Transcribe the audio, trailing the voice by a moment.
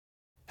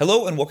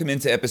Hello and welcome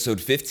into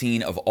episode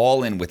 15 of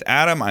All In with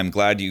Adam. I'm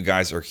glad you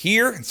guys are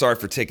here. Sorry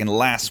for taking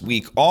last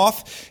week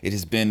off. It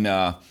has been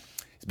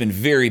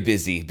very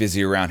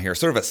busy around here.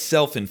 Sort of a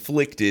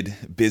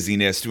self-inflicted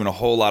busyness, doing a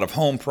whole lot of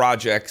home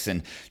projects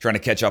and trying to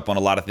catch up on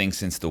a lot of things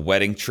since the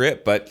wedding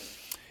trip. But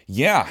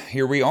yeah,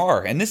 here we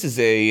are. And this is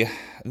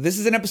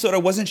an episode I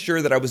wasn't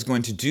sure that I was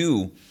going to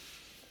do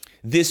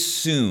this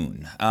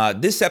soon.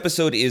 This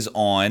episode is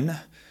on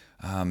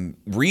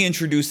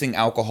reintroducing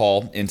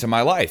alcohol into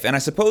my life. And I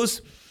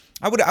suppose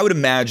I would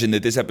imagine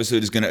that this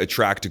episode is going to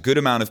attract a good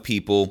amount of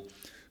people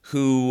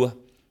who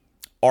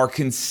are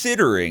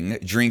considering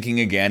drinking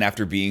again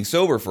after being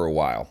sober for a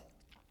while.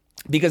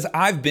 Because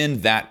I've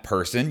been that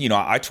person. You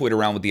know, I toyed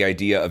around with the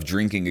idea of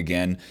drinking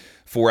again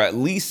for at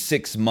least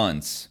 6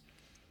 months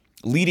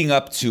leading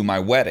up to my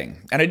wedding.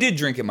 And I did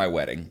drink at my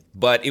wedding,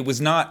 but it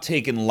was not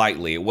taken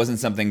lightly. It wasn't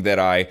something that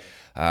I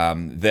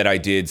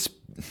did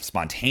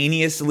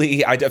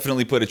spontaneously. I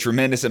definitely put a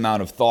tremendous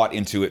amount of thought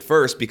into it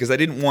first because I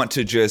didn't want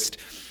to just,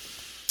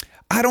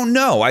 I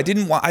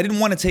didn't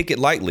want to take it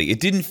lightly. It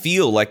didn't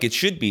feel like it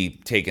should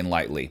be taken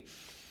lightly.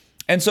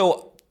 And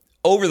so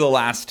over the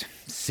last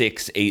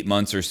 6-8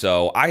 months or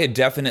so, I had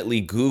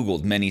definitely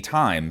Googled many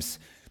times,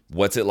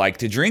 what's it like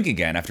to drink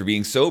again after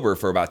being sober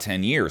for about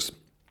 10 years?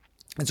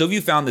 And so if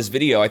you found this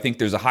video, I think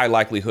there's a high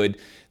likelihood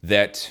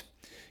that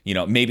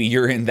maybe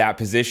you're in that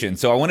position.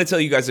 So I want to tell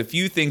you guys a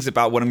few things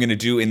about what I'm going to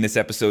do in this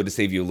episode to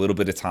save you a little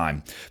bit of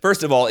time.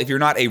 First of all, if you're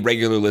not a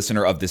regular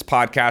listener of this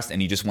podcast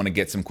and you just want to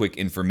get some quick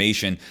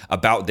information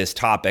about this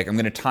topic, I'm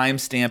going to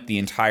timestamp the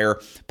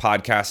entire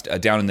podcast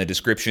down in the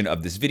description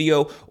of this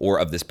video or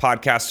of this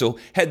podcast. So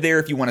head there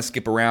if you want to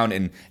skip around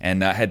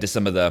and head to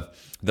some of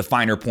the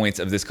finer points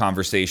of this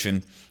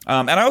conversation.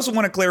 And I also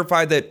want to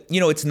clarify that,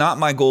 it's not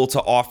my goal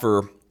to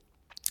offer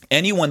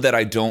anyone that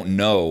I don't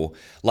know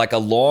like a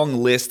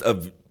long list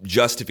of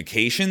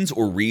justifications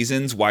or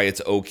reasons why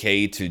it's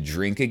okay to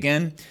drink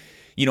again.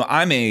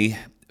 I'm a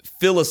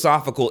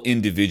philosophical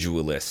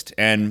individualist,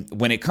 and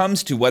when it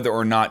comes to whether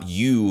or not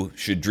you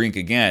should drink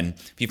again,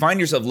 if you find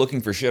yourself looking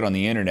for shit on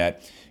the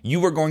internet,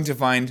 you are going to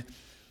find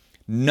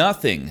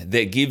nothing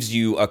that gives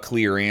you a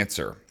clear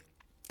answer.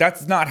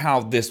 That's not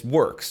how this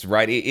works,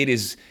 right? It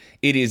is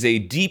a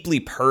deeply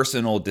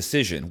personal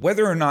decision.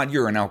 Whether or not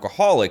you're an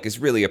alcoholic is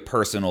really a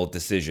personal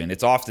decision.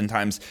 It's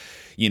oftentimes,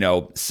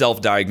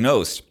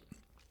 self-diagnosed.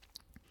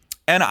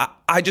 And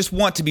I just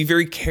want to be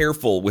very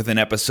careful with an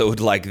episode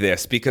like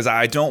this because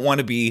I don't want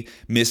to be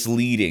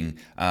misleading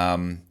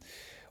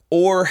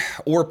or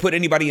put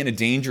anybody in a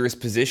dangerous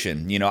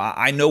position.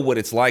 I know what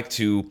it's like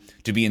to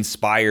be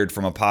inspired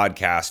from a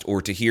podcast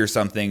or to hear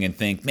something and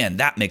think, man,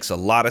 that makes a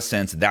lot of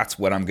sense. That's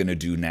what I'm going to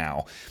do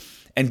now.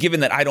 And given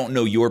that I don't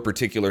know your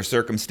particular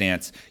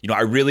circumstance,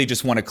 I really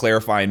just want to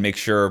clarify and make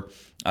sure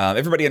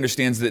everybody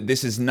understands that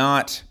this is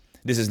not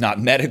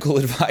medical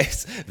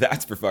advice.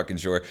 That's for fucking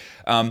sure.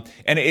 And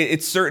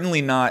it's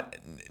certainly not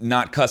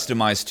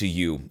customized to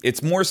you.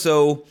 It's more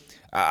so,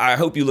 I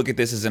hope you look at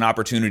this as an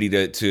opportunity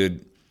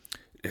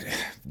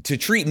to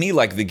treat me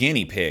like the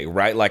guinea pig,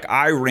 right? Like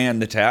I ran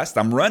the test.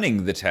 I'm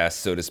running the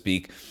test, so to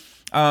speak.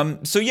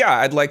 So yeah,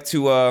 I'd like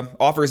to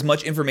offer as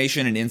much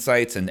information and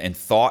insights and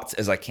thoughts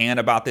as I can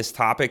about this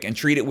topic and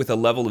treat it with a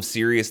level of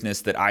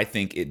seriousness that I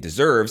think it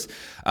deserves.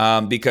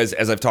 Because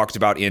as I've talked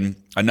about in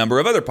a number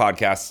of other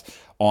podcasts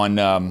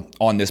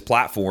on this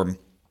platform,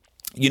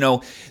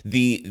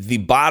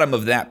 the bottom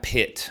of that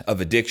pit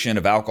of addiction,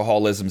 of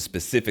alcoholism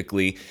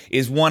specifically,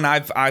 is one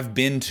I've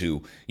been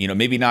to.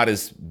 Maybe not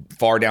as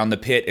far down the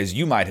pit as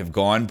you might have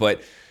gone,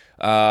 but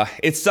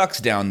it sucks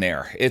down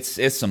there.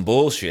 It's some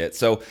bullshit.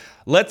 So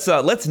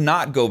let's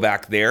not go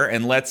back there,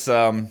 and let's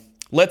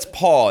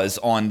pause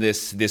on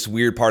this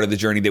weird part of the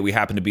journey that we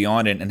happen to be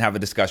on and have a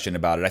discussion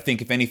about it. I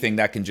think if anything,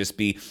 that can just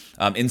be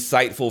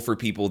insightful for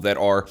people that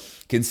are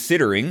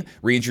considering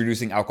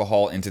reintroducing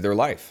alcohol into their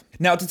life.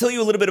 Now, to tell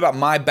you a little bit about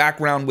my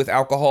background with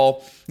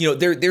alcohol,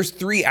 there's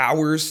 3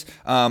 hours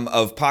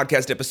of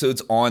podcast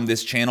episodes on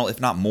this channel, if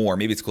not more.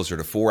 Maybe it's closer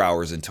to 4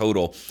 hours in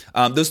total.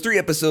 Those 3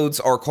 episodes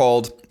are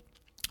called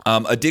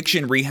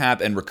Addiction,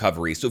 Rehab, and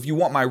Recovery. So if you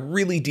want my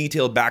really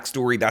detailed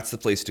backstory, that's the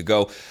place to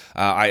go.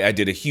 I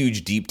did a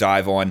huge deep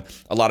dive on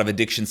a lot of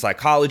addiction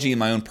psychology and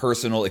my own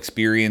personal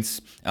experience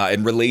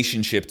and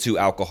relationship to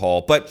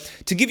alcohol. But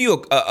to give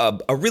you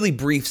a really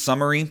brief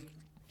summary,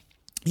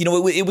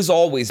 it was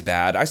always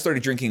bad. I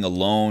started drinking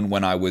alone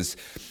when I was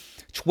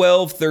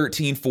 12,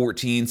 13,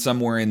 14,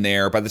 somewhere in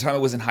there. By the time I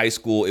was in high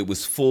school, it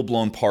was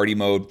full-blown party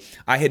mode.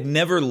 I had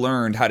never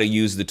learned how to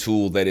use the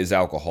tool that is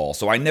alcohol.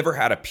 So I never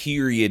had a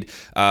period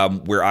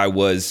where I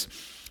was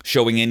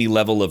showing any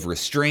level of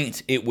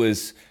restraint. It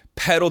was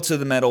pedal to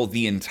the metal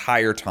the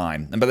entire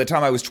time. And by the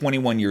time I was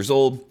 21 years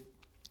old,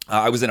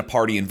 I was in a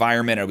party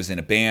environment. I was in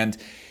a band,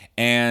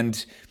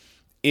 and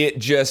it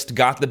just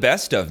got the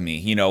best of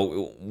me.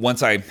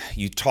 Once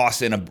you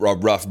toss in a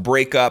rough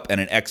breakup and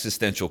an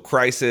existential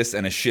crisis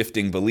and a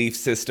shifting belief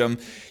system,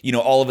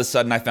 all of a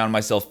sudden I found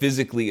myself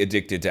physically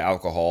addicted to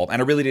alcohol,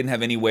 and I really didn't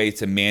have any way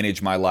to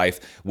manage my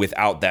life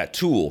without that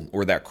tool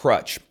or that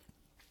crutch.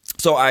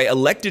 So I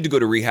elected to go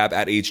to rehab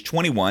at age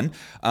 21,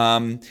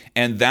 and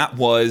that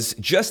was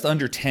just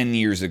under 10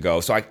 years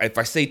ago. So if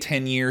I say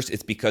 10 years,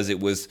 it's because it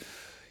was,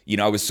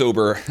 I was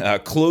sober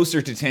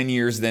closer to 10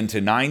 years than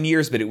to 9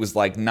 years, but it was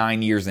like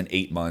 9 years and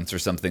 8 months or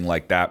something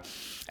like that.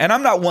 And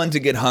I'm not one to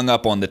get hung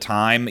up on the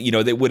time.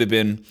 That would have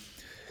been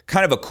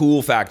kind of a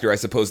cool factor, I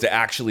suppose, to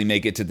actually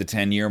make it to the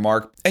 10-year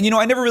mark. And,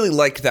 I never really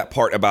liked that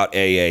part about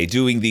AA,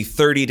 doing the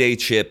 30-day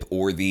chip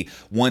or the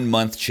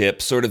 1-month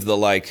chip, sort of the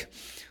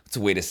what's a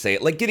way to say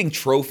it? Like getting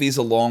trophies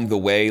along the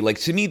way. Like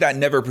to me, that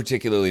never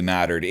particularly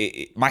mattered.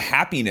 My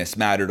happiness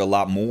mattered a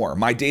lot more.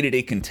 My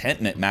day-to-day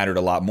contentment mattered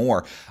a lot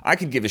more. I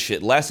could give a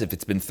shit less if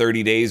it's been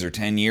 30 days or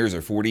 10 years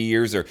or 40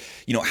 years or,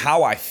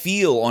 how I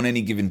feel on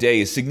any given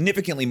day is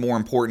significantly more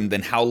important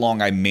than how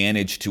long I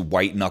manage to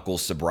white knuckle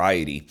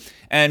sobriety.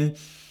 And,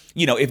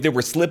 if there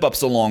were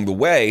slip-ups along the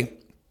way,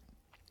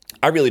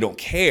 I really don't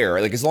care.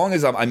 Like as long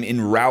as I'm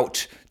en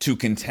route to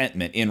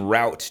contentment, en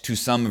route to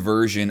some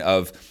version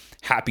of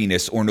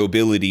happiness or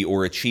nobility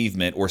or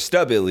achievement or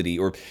stability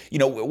or,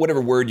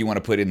 whatever word you want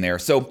to put in there.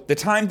 So the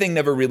time thing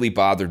never really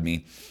bothered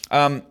me.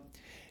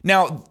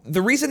 Now,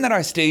 the reason that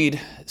I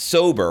stayed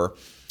sober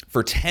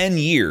for 10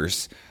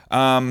 years,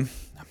 9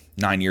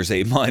 years,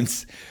 8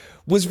 months,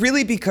 was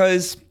really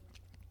because,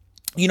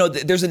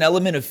 there's an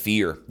element of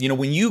fear.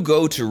 When you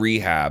go to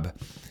rehab,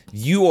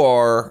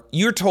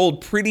 you're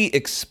told pretty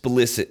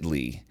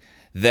explicitly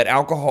that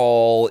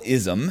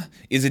alcoholism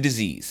is a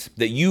disease,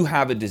 that you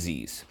have a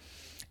disease.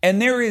 And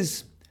there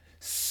is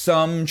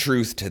some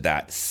truth to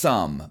that,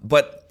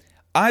 but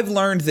I've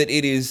learned that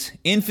it is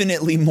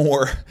infinitely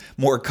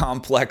more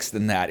complex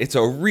than that. It's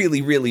a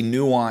really, really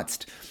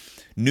nuanced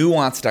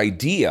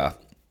idea.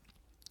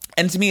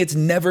 And to me, it's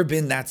never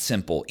been that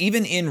simple.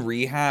 Even in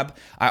rehab,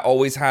 I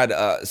always had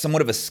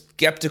somewhat of a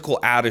skeptical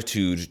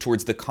attitude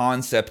towards the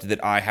concept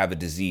that I have a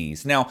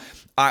disease. Now,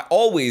 I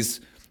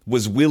always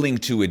was willing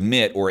to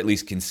admit, or at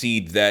least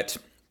concede, that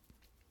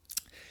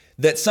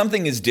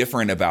something is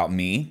different about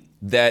me,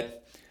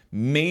 that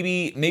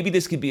maybe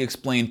this could be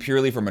explained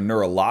purely from a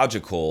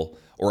neurological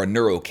or a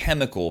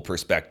neurochemical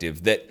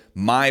perspective, that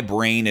my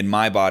brain and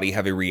my body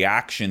have a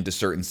reaction to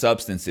certain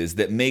substances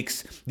that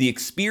makes the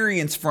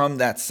experience from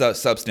that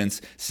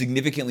substance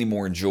significantly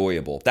more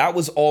enjoyable. That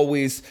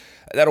always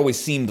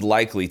seemed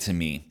likely to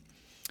me.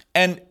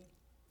 And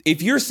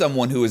if you're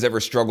someone who has ever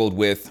struggled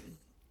with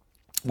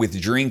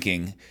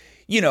drinking,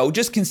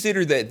 just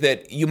consider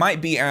that you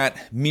might be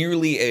at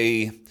merely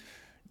a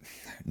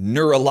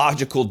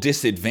neurological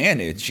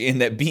disadvantage in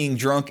that being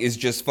drunk is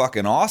just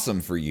fucking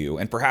awesome for you.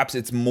 And perhaps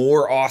it's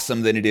more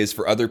awesome than it is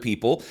for other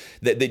people,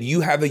 that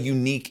you have a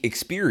unique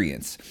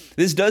experience.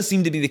 This does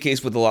seem to be the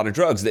case with a lot of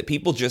drugs, that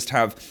people just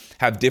have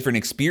different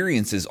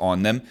experiences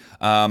on them.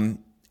 And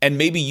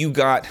maybe you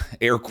got,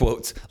 air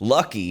quotes,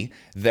 lucky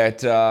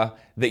that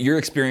your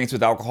experience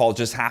with alcohol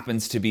just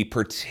happens to be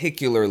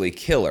particularly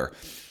killer.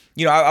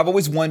 I've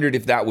always wondered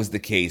if that was the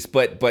case,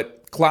 but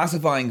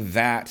classifying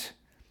that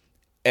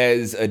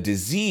as a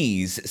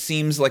disease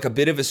seems like a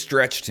bit of a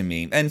stretch to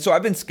me. And so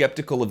I've been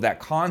skeptical of that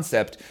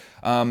concept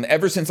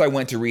ever since I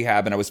went to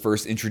rehab and I was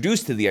first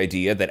introduced to the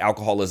idea that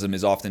alcoholism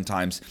is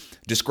oftentimes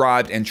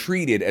described and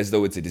treated as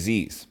though it's a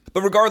disease.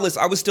 But regardless,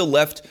 I was still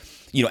left,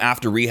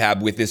 after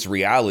rehab with this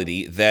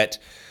reality that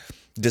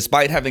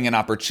despite having an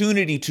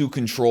opportunity to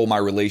control my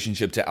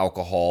relationship to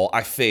alcohol,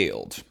 I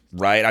failed,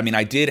 right? I mean,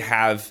 I did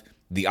have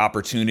the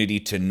opportunity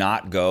to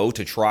not go,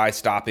 to try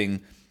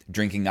stopping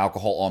drinking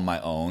alcohol on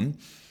my own,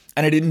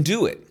 and I didn't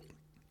do it.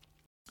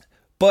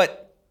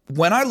 But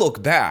when I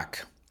look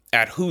back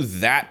at who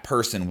that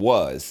person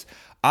was,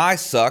 I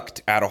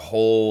sucked at a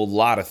whole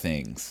lot of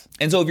things.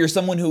 And so if you're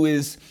someone who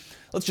is,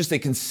 let's just say,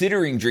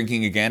 considering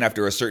drinking again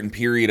after a certain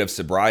period of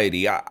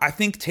sobriety, I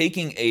think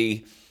taking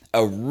a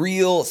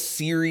real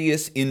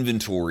serious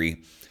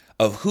inventory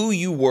of who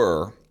you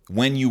were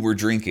when you were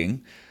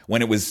drinking,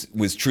 when it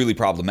was truly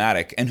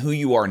problematic, and who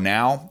you are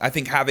now, I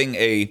think having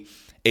a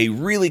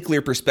really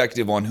clear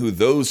perspective on who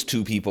those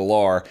two people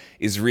are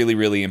is really,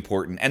 really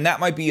important. And that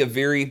might be a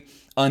very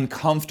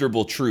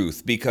uncomfortable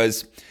truth,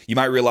 because you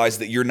might realize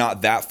that you're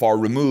not that far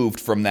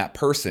removed from that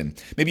person.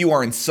 Maybe you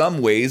are in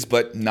some ways,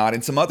 but not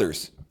in some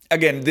others.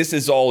 Again, this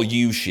is all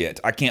you shit.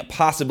 I can't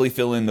possibly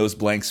fill in those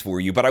blanks for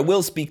you, but I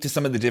will speak to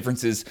some of the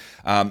differences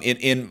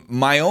in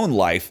my own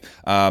life,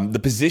 the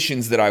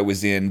positions that I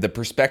was in, the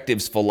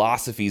perspectives,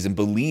 philosophies, and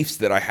beliefs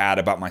that I had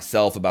about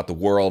myself, about the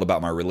world,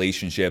 about my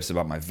relationships,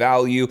 about my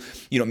value.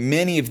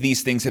 Many of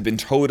these things have been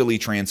totally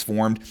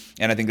transformed,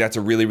 and I think that's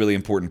a really, really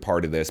important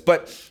part of this.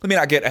 But let me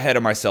not get ahead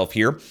of myself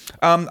here.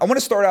 I want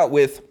to start out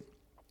with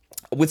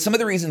some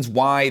of the reasons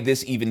why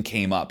this even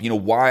came up,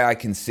 why I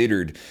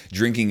considered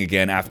drinking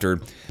again after,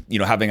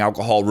 having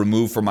alcohol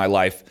removed from my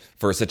life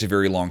for such a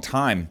very long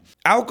time.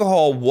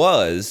 Alcohol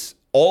was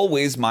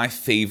always my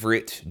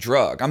favorite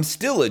drug. I'm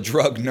still a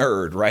drug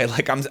nerd, right?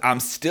 Like I'm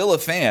still a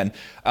fan.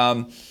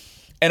 And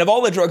of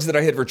all the drugs that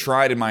I had ever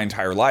tried in my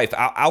entire life,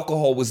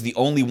 alcohol was the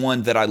only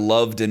one that I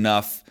loved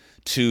enough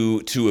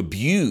to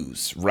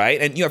abuse,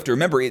 right? And you have to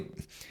remember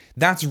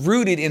that's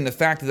rooted in the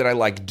fact that I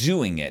like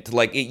doing it.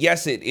 Like,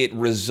 yes, it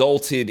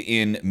resulted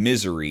in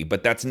misery,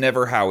 but that's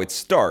never how it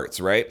starts,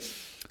 right?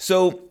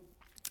 So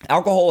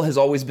alcohol has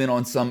always been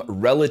on some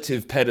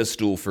relative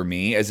pedestal for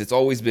me, as it's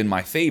always been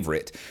my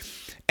favorite.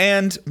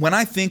 And when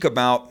I think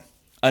about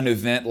an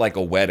event like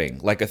a wedding,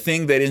 like a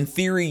thing that in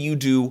theory you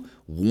do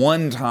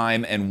one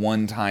time and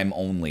one time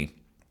only,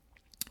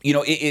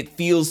 it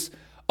feels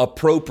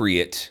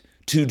appropriate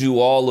to do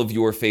all of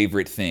your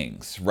favorite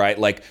things, right?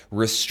 Like,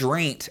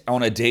 restraint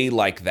on a day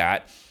like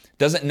that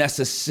doesn't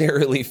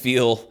necessarily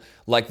feel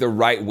like the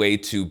right way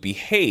to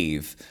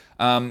behave.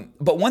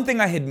 But one thing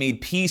I had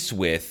made peace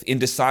with in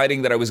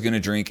deciding that I was going to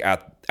drink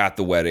at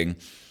the wedding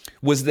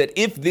was that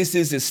if this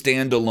is a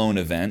standalone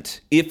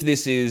event, if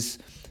this is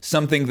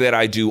something that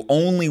I do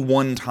only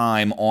one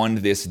time on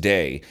this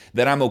day,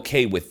 that I'm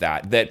okay with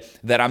that.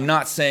 That I'm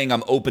not saying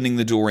I'm opening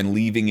the door and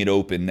leaving it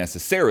open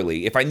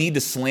necessarily. If I need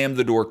to slam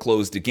the door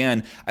closed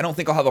again, I don't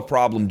think I'll have a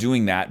problem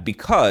doing that,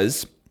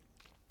 because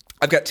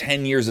I've got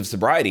 10 years of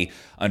sobriety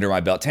under my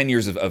belt, 10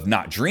 years of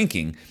not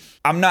drinking.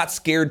 I'm not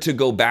scared to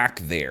go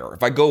back there.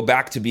 If I go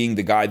back to being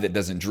the guy that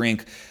doesn't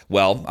drink,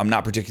 well, I'm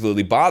not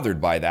particularly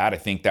bothered by that. I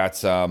think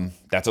that's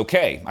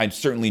okay. I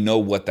certainly know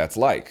what that's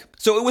like.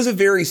 So it was a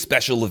very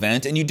special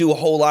event, and you do a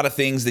whole lot of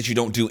things that you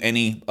don't do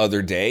any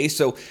other day.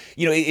 So,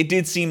 it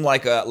did seem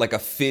like a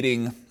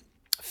fitting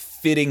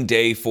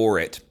day for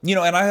it. And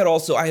I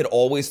had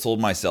always told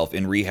myself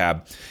in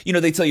rehab,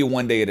 they tell you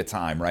one day at a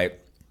time, right?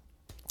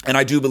 And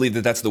I do believe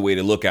that that's the way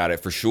to look at it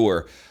for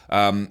sure.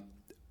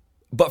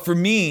 But for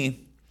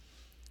me,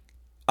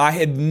 I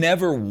had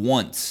never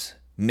once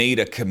made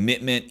a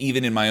commitment,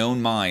 even in my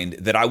own mind,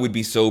 that I would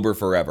be sober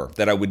forever,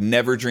 that I would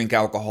never drink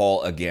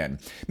alcohol again.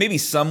 Maybe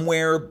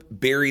somewhere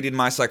buried in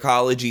my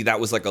psychology,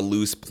 that was like a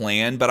loose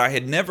plan, but I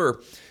had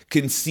never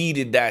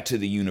conceded that to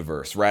the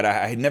universe, right?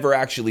 I had never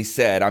actually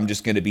said, I'm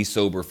just going to be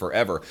sober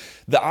forever.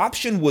 The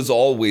option was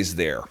always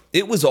there.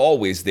 It was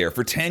always there.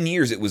 For 10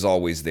 years, it was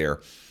always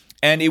there.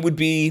 And it would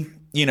be,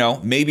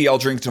 maybe I'll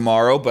drink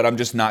tomorrow, but I'm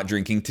just not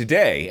drinking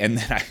today. And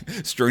then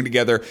I strung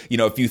together,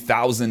 a few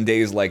thousand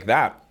days like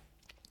that.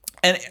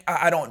 And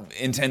I don't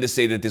intend to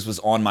say that this was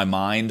on my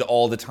mind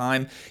all the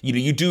time.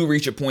 You do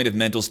reach a point of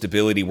mental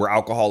stability where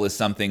alcohol is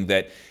something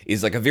that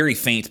is like a very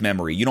faint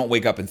memory. You don't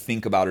wake up and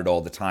think about it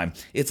all the time.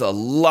 It's a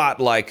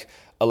lot like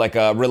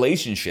a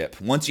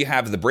relationship. Once you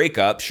have the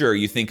breakup, sure,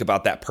 you think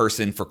about that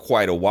person for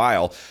quite a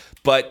while,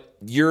 but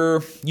you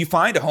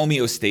find a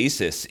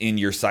homeostasis in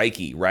your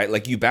psyche, right?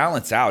 Like, you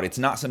balance out. It's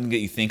not something that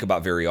you think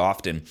about very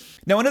often.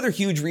 Now, another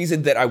huge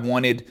reason that I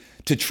wanted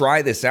to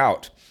try this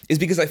out is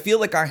because I feel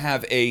like I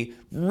have a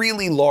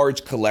really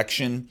large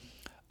collection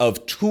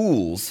of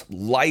tools,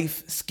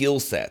 life skill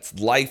sets,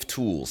 life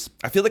tools.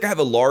 I feel like I have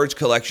a large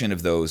collection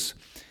of those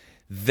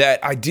that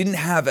I didn't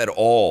have at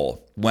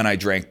all when I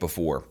drank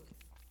before.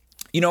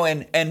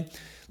 And let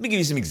me give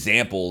you some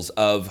examples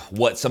of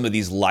what some of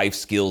these life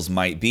skills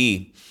might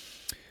be.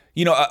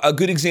 A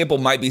good example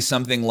might be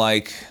something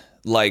like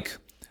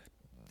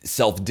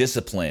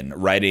self-discipline,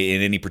 right,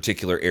 in any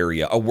particular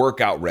area, a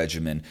workout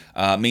regimen,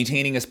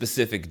 maintaining a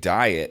specific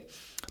diet.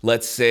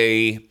 Let's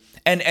say,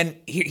 and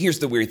here's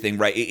the weird thing,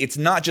 right? It's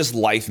not just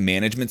life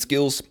management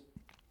skills,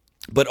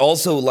 but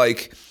also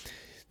like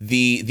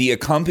the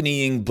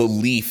accompanying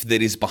belief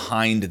that is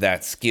behind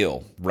that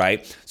skill,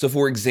 right? So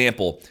for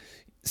example,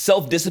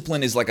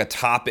 self-discipline is like a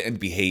top-end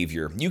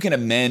behavior. You can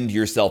amend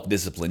your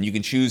self-discipline. You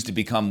can choose to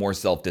become more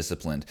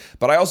self-disciplined.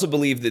 But I also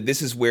believe that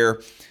this is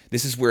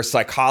where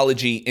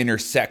psychology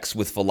intersects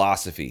with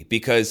philosophy,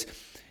 because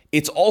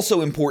it's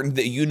also important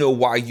that you know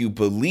why you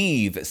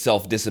believe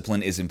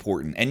self-discipline is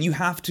important. And you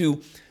have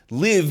to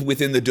live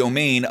within the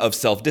domain of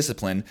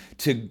self-discipline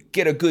to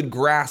get a good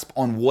grasp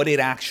on what it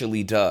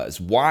actually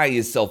does. Why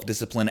is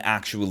self-discipline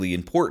actually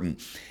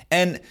important?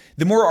 And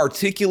the more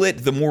articulate,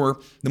 the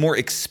more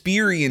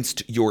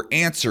experienced your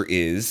answer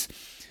is,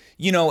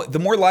 the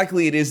more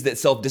likely it is that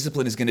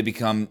self-discipline is going to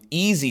become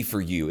easy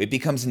for you. It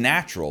becomes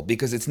natural,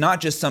 because it's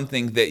not just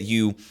something that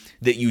you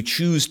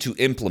choose to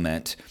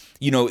implement.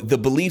 The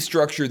belief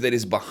structure that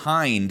is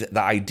behind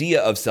the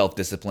idea of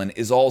self-discipline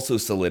is also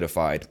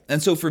solidified.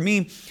 And so for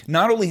me,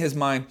 not only has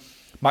my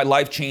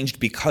life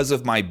changed because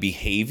of my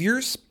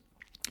behaviors,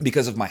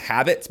 because of my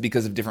habits,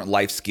 because of different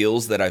life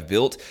skills that I've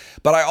built,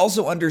 but I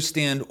also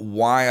understand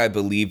why I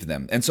believe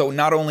them. And so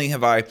not only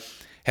have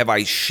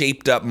I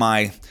shaped up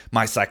my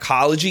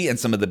psychology and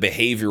some of the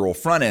behavioral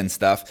front end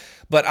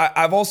stuff, but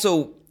I've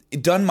also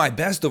done my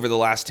best over the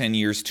last 10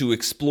 years to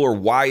explore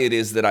why it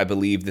is that I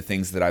believe the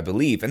things that I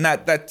believe. And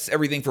that's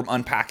everything from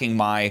unpacking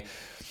my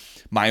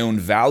own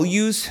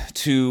values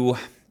to,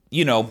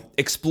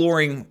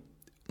 exploring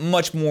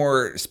much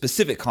more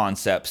specific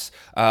concepts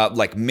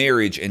like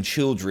marriage and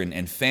children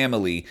and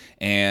family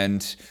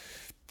and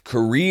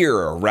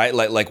career, right?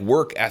 Like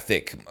work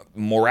ethic,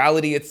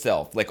 morality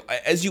itself. Like,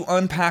 as you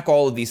unpack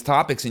all of these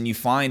topics and you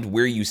find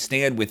where you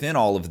stand within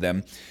all of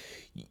them,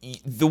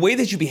 the way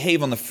that you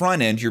behave on the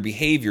front end, your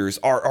behaviors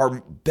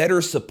are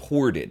better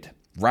supported.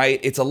 right?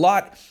 It's a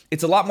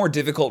lot more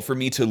difficult for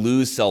me to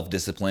lose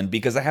self-discipline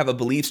because I have a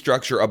belief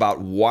structure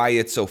about why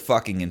it's so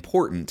fucking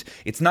important.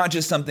 It's not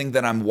just something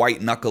that I'm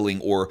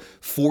white-knuckling or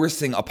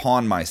forcing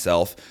upon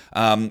myself.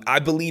 I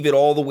believe it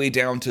all the way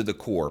down to the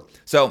core.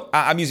 So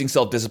I'm using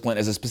self-discipline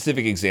as a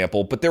specific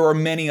example, but there are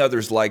many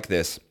others like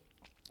this.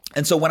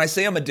 And so when I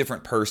say I'm a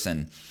different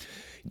person,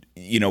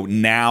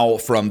 now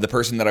from the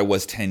person that I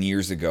was 10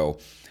 years ago,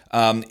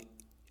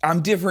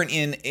 I'm different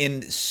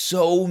in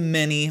so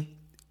many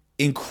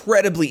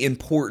incredibly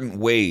important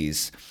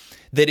ways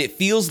that it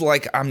feels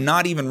like I'm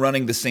not even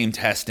running the same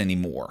test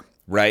anymore,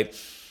 right?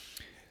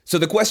 So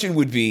the question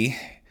would be,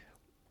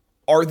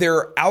 are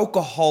there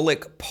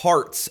alcoholic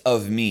parts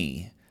of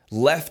me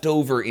left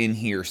over in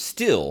here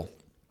still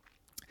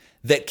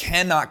that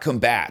cannot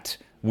combat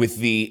with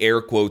the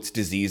air quotes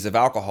disease of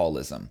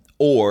alcoholism?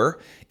 Or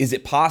is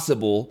it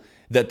possible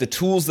that the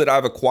tools that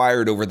I've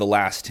acquired over the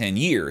last 10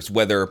 years,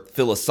 whether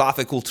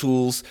philosophical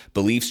tools,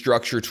 belief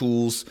structure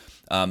tools,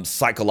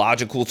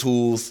 psychological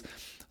tools,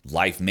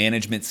 life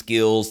management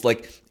skills,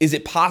 is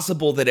it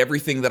possible that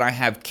everything that I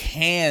have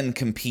can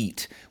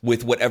compete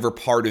with whatever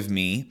part of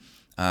me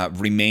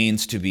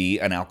remains to be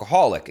an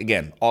alcoholic?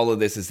 Again, all of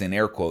this is in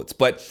air quotes,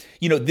 but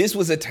this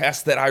was a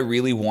test that I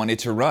really wanted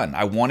to run.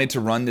 I wanted to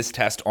run this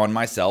test on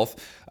myself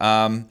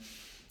and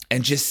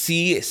just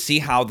see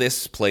how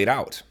this played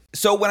out.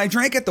 So when I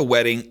drank at the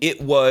wedding,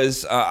 it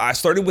was, I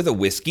started with a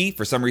whiskey.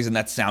 For some reason,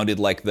 that sounded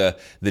like the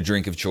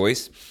drink of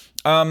choice.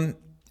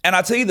 And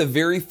I'll tell you the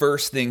very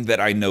first thing that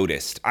I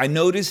noticed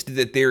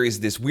that there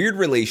is this weird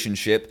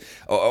relationship,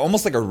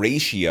 almost like a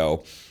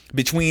ratio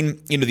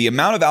between, the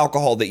amount of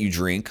alcohol that you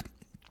drink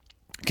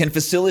can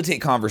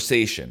facilitate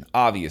conversation,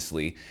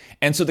 obviously.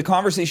 And so the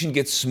conversation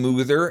gets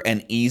smoother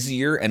and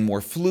easier and more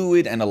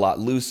fluid and a lot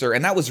looser.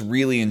 And that was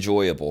really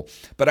enjoyable.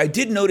 But I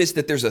did notice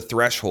that there's a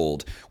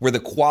threshold where the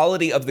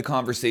quality of the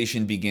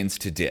conversation begins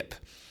to dip.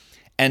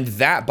 And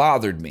that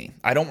bothered me.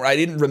 I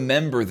didn't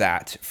remember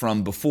that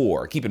from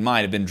before. Keep in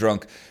mind, I've been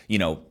drunk,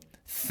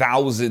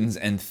 thousands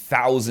and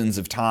thousands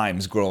of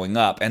times growing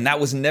up. And that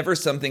was never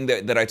something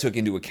that I took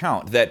into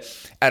account. That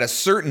at a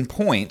certain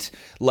point,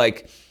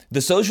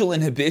 the social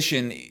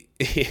inhibition,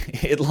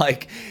 it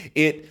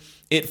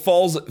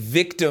falls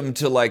victim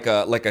to like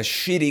a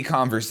shitty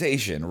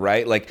conversation,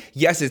 right?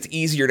 Yes, it's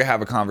easier to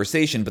have a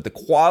conversation, but the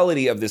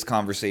quality of this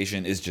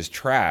conversation is just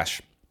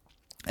trash.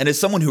 And as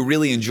someone who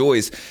really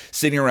enjoys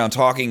sitting around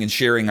talking and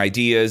sharing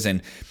ideas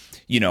and,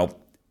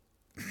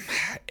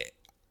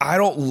 I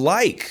don't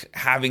like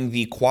having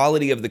the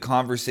quality of the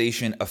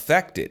conversation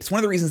affected. It's one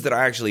of the reasons that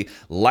I actually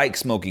like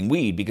smoking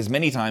weed, because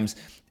many times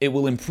it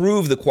will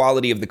improve the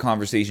quality of the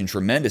conversation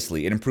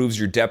tremendously. It improves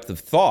your depth of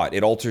thought.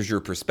 It alters your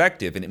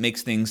perspective, and it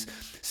makes things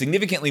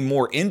significantly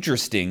more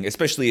interesting,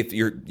 especially if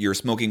you're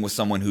smoking with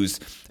someone who's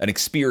an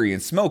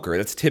experienced smoker.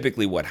 That's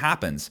typically what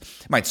happens.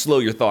 It might slow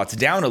your thoughts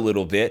down a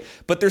little bit,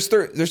 but they're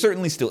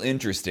certainly still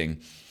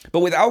interesting. But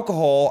with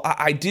alcohol,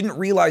 I didn't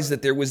realize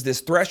that there was this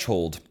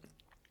threshold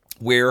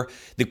where,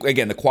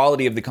 the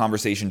quality of the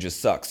conversation just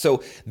sucks.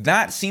 So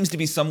that seems to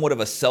be somewhat of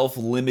a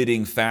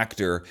self-limiting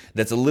factor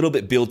that's a little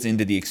bit built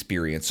into the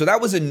experience. So that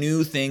was a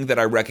new thing that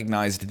I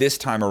recognized this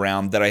time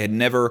around that I had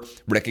never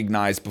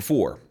recognized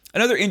before.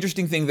 Another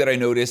interesting thing that I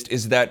noticed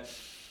is that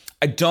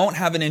I don't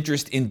have an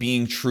interest in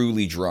being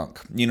truly drunk.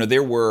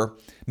 There were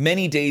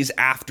many days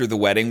after the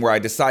wedding where I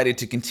decided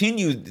to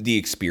continue the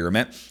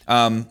experiment.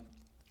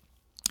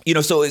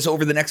 So it's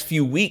over the next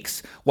few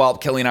weeks while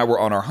Kelly and I were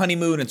on our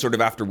honeymoon and sort of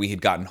after we had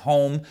gotten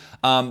home,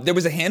 there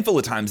was a handful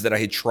of times that I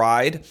had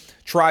tried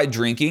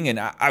drinking, and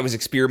I was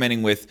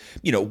experimenting with,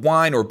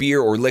 wine or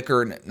beer or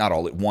liquor, not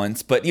all at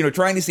once, but,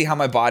 trying to see how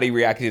my body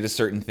reacted to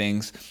certain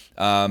things,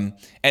 and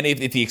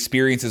if the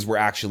experiences were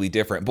actually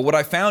different. But what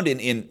I found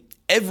in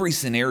every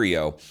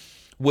scenario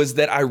was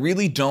that I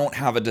really don't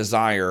have a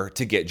desire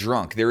to get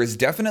drunk. There is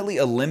definitely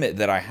a limit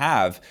that I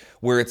have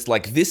where it's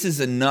like, this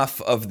is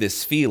enough of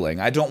this feeling.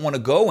 I don't want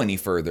to go any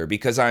further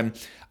because I'm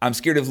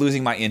scared of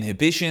losing my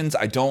inhibitions.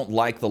 I don't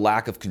like the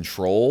lack of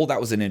control. That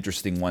was an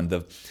interesting one.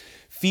 The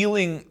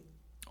feeling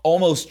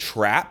almost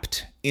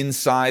trapped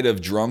inside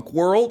of drunk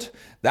world.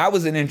 That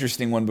was an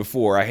interesting one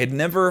before. I had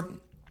never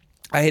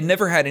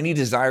had any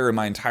desire in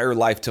my entire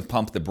life to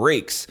pump the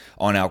brakes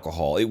on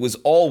alcohol. It was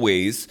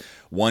always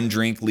one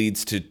drink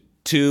leads to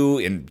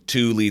 2, and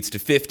 2 leads to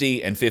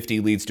 50, and 50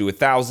 leads to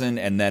 1,000,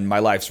 and then my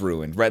life's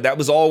ruined, right? That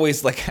was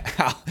always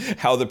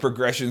how the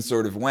progression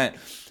sort of went.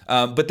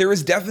 But there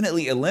is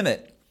definitely a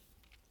limit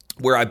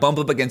where I bump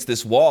up against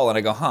this wall and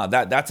I go,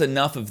 that's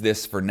enough of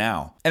this for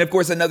now. And of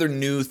course, another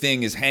new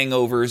thing is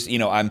hangovers.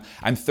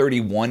 I'm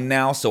 31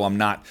 now, so I'm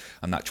not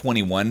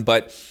 21,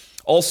 but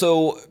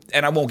also,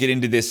 and I won't get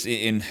into this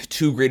in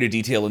too great a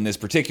detail in this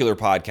particular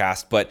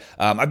podcast, but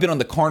I've been on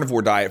the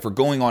carnivore diet for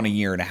going on a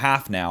year and a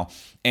half now.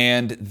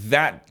 And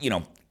that,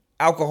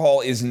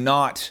 alcohol is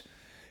not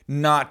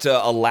not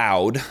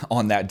allowed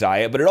on that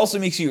diet, but it also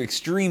makes you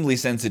extremely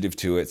sensitive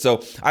to it.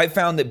 So I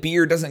found that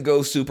beer doesn't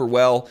go super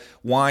well.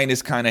 Wine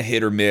is kind of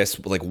hit or miss,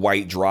 like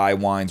white dry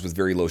wines with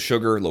very low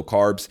sugar, low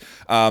carbs.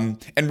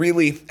 And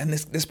really, and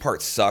this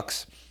part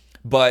sucks,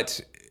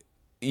 but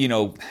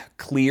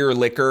clear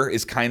liquor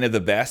is kind of the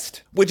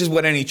best, which is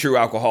what any true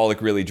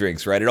alcoholic really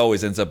drinks, right? It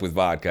always ends up with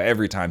vodka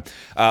every time.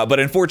 But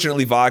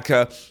unfortunately,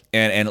 vodka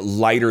and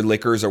lighter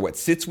liquors are what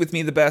sits with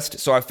me the best.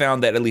 So I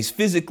found that at least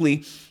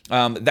physically,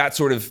 that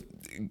sort of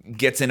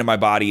gets into my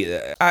body.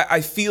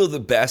 I feel the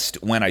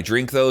best when I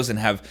drink those and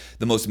have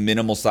the most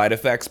minimal side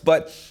effects,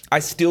 but I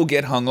still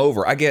get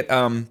hungover. I get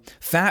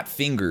fat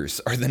fingers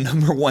are the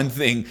number one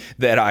thing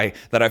that I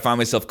find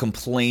myself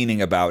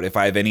complaining about if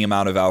I have any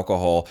amount of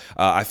alcohol.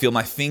 I feel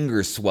my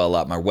fingers swell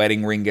up. My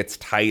wedding ring gets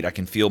tight. I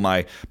can feel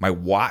my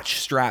watch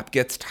strap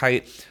gets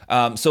tight.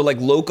 So like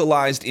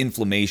localized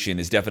inflammation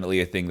is definitely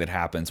a thing that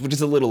happens, which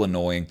is a little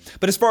annoying.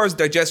 But as far as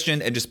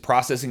digestion and just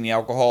processing the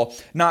alcohol,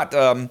 not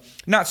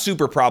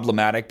super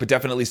problematic, but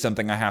definitely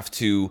something I have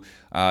to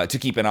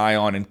keep an eye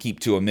on and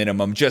keep to a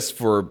minimum just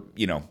for,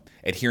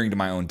 adhering to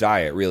my own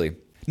diet, really.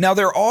 Now,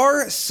 there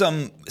are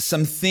some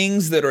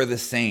things that are the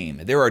same.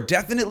 There are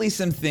definitely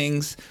some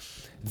things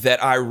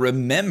that I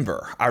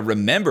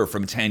remember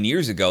from 10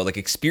 years ago, like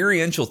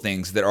experiential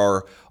things that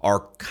are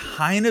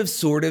kind of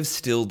sort of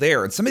still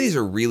there. And some of these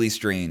are really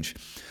strange.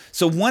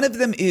 So one of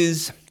them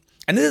is,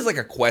 and this is like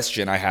a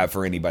question I have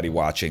for anybody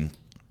watching.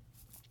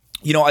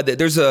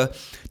 There's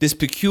this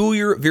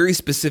peculiar, very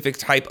specific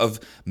type of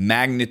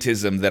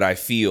magnetism that I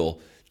feel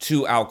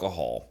to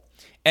alcohol.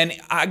 And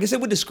I guess I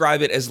would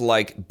describe it as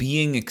like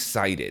being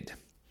excited.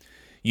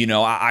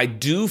 I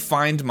do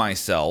find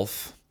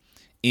myself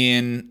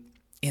in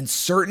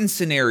certain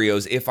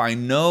scenarios, if I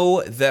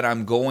know that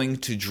I'm going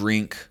to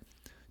drink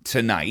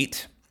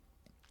tonight,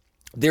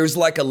 there's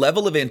like a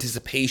level of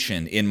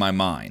anticipation in my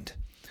mind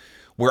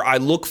where I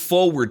look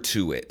forward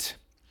to it.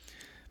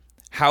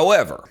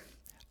 However,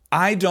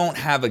 I don't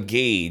have a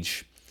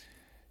gauge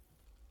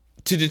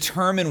to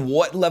determine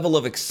what level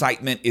of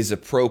excitement is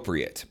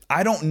appropriate.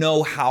 I don't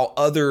know how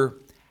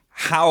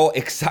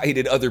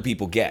excited other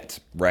people get,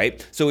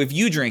 right? So if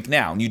you drink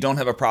now and you don't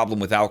have a problem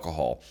with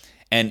alcohol,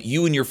 and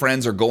you and your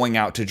friends are going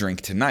out to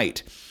drink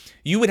tonight,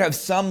 you would have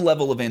some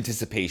level of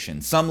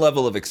anticipation, some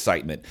level of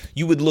excitement.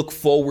 You would look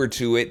forward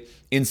to it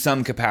in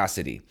some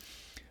capacity.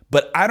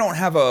 But I don't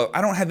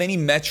have any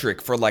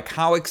metric for like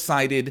how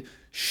excited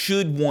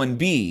should one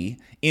be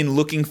in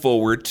looking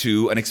forward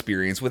to an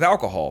experience with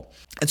alcohol.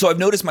 And so I've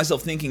noticed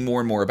myself thinking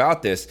more and more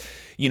about this.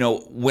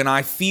 When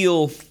I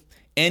feel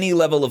any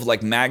level of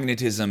like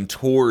magnetism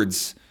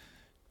towards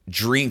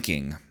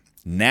drinking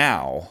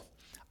now,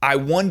 I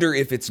wonder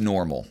if it's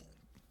normal.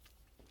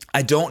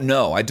 I don't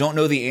know. I don't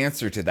know the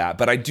answer to that,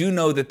 but I do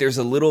know that there's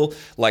a little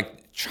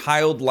like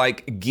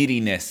childlike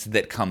giddiness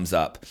that comes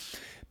up.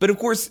 But of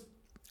course,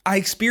 I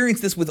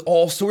experience this with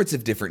all sorts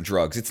of different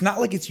drugs. It's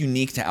not like it's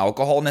unique to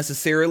alcohol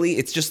necessarily.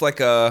 It's just like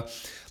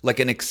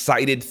an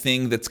excited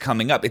thing that's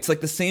coming up. It's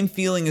like the same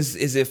feeling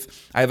as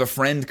if I have a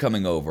friend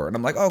coming over and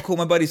I'm like, oh, cool,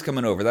 my buddy's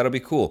coming over. That'll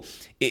be cool.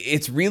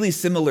 It's really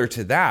similar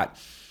to that.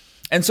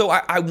 And so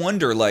I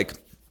wonder, like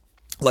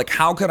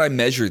how could I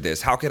measure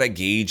this? How could I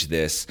gauge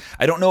this?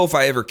 I don't know if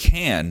I ever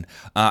can.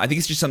 I think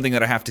it's just something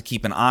that I have to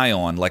keep an eye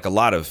on, like a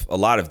lot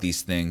of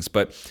these things.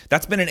 But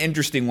that's been an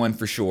interesting one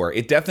for sure.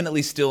 It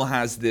definitely still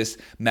has this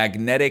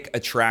magnetic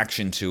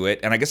attraction to it.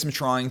 And I guess I'm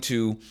trying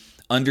to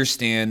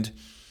understand,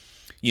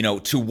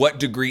 to what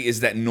degree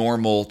is that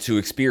normal to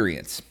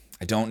experience?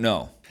 I don't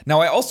know. Now,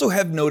 I also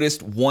have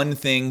noticed one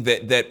thing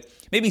that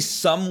maybe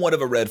somewhat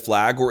of a red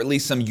flag, or at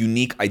least some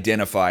unique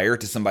identifier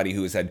to somebody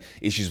who has had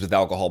issues with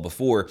alcohol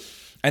before.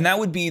 And that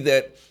would be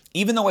that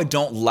even though I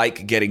don't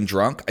like getting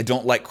drunk, I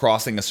don't like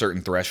crossing a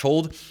certain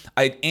threshold,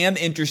 I am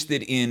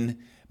interested in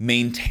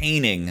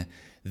maintaining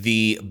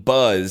the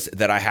buzz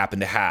that I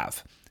happen to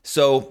have.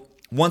 So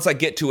once I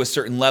get to a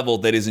certain level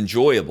that is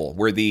enjoyable,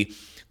 where the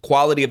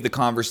quality of the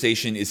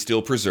conversation is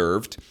still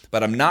preserved,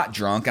 but I'm not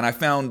drunk, and I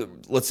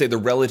found, let's say, the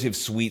relative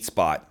sweet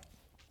spot,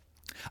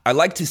 I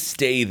like to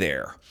stay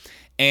there.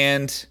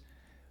 And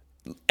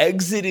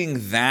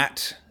exiting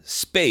that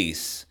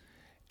space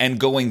and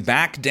going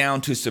back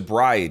down to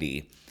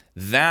sobriety,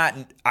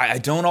 that I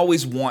don't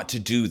always want to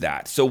do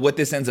that. So what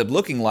this ends up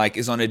looking like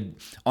is on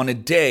a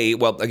day,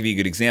 well, I'll give you a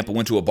good example. I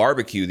went to a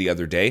barbecue the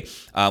other day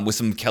with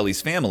some of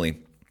Kelly's family.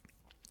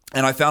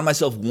 And I found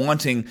myself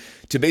wanting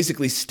to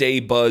basically stay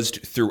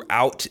buzzed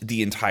throughout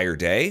the entire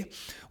day,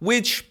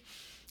 which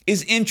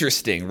is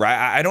interesting,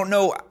 right? I don't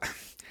know.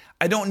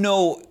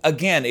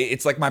 Again,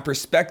 it's like my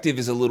perspective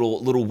is a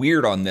little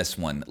weird on this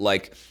one.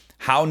 Like,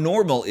 how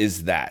normal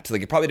is that?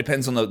 Like, it probably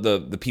depends on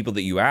the people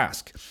that you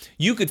ask.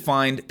 You could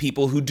find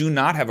people who do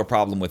not have a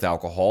problem with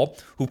alcohol,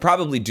 who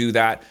probably do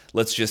that,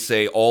 let's just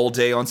say, all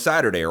day on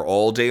Saturday or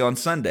all day on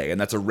Sunday,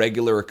 and that's a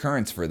regular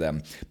occurrence for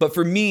them. But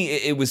for me,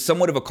 it was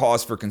somewhat of a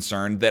cause for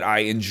concern that I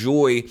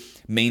enjoy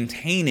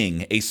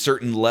maintaining a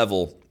certain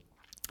level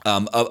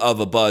of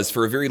a buzz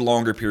for a very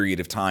longer period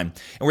of time.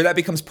 And where that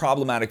becomes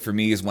problematic for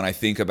me is when I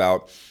think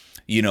about,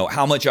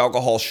 how much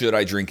alcohol should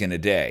I drink in a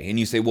day? And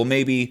you say, well,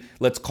 maybe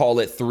let's call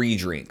it 3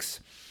 drinks.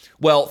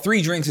 Well,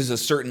 3 drinks is a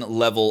certain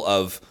level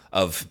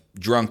of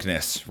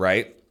drunkenness,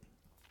 right?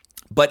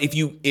 But if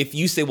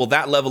you say, well,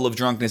 that level of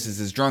drunkenness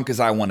is as drunk as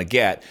I want to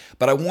get,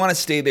 but I want to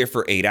stay there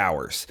for 8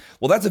 hours.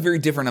 Well, that's a very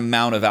different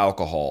amount of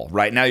alcohol.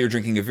 Right now, you're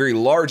drinking a very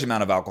large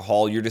amount of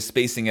alcohol. You're just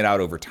spacing it out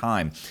over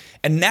time.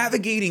 And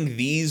navigating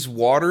these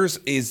waters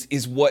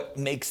is what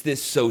makes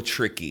this so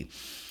tricky.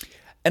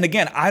 And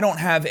again, I don't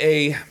have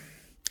a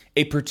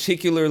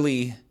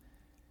particularly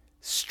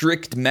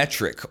strict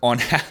metric on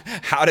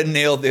how to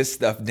nail this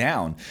stuff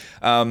down.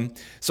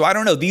 So I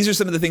don't know. These are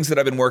some of the things that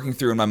I've been working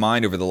through in my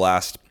mind over the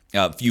last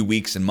few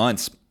weeks and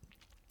months.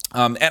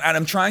 And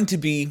I'm trying to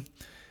be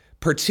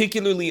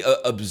particularly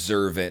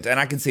observant. And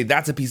I can say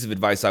that's a piece of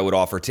advice I would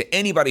offer to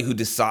anybody who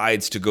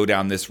decides to go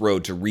down this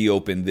road, to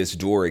reopen this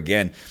door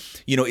again,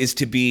 is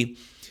to be,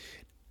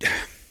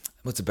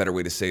 what's a better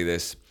way to say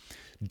this?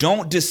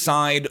 Don't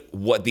decide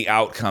what the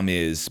outcome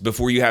is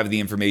before you have the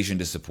information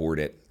to support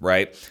it,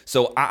 right?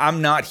 So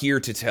I'm not here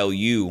to tell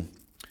you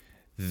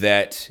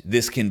that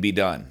this can be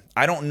done.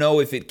 I don't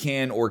know if it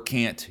can or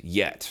can't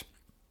yet.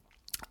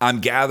 I'm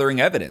gathering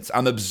evidence.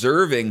 I'm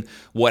observing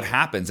what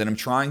happens, and I'm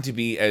trying to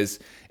be as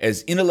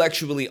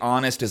intellectually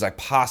honest as I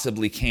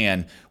possibly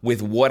can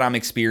with what I'm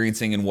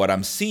experiencing and what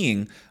I'm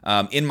seeing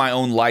in my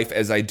own life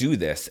as I do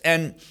this.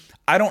 And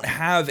I don't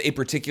have a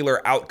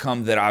particular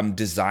outcome that I'm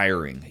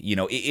desiring.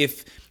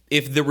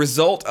 If the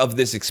result of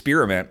this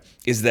experiment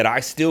is that I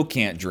still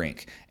can't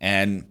drink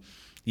and,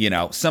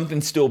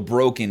 something's still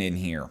broken in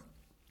here,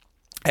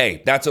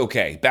 hey, that's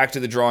okay. Back to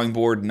the drawing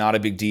board, not a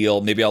big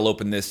deal. Maybe I'll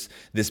open this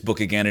book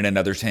again in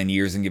another 10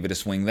 years and give it a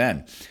swing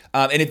then.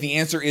 And if the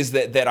answer is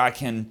that I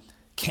can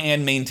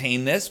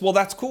maintain this, well,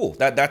 that's cool.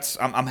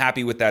 I'm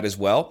happy with that as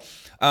well.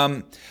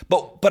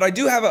 But I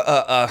do have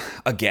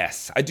a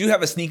guess. I do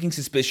have a sneaking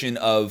suspicion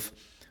of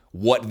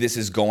what this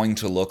is going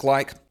to look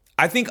like.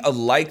 I think a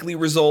likely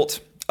result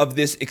of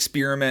this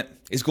experiment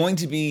is going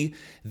to be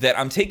that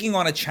I'm taking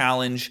on a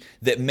challenge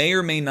that may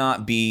or may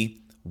not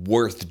be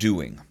worth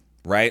doing,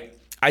 right?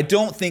 I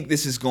don't think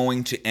this is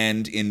going to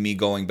end in me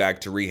going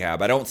back to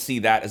rehab. I don't see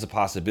that as a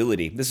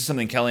possibility. This is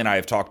something Kelly and I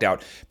have talked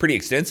out pretty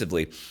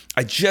extensively.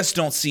 I just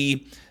don't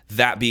see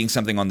that being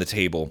something on the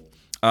table.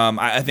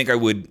 I think I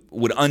would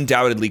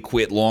undoubtedly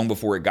quit long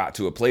before it got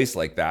to a place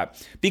like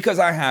that, because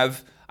I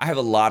have a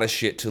lot of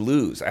shit to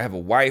lose. I have a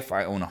wife,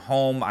 I own a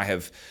home, I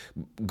have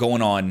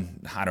going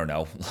on,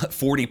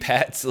 40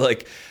 pets,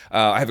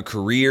 I have a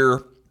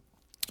career.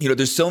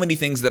 There's so many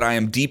things that I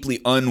am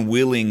deeply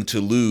unwilling to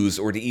lose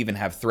or to even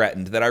have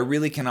threatened that I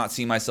really cannot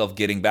see myself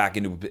getting back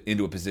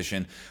into a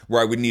position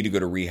where I would need to go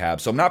to rehab.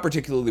 So I'm not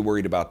particularly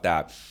worried about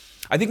that.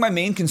 I think my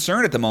main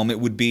concern at the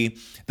moment would be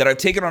that I've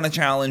taken on a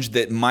challenge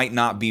that might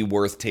not be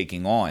worth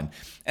taking on.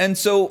 And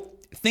so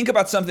think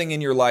about something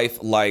in your life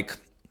like,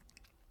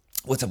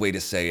 what's a way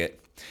to say it?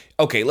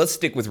 Okay, let's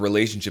stick with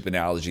relationship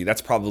analogy.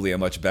 That's probably a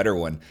much better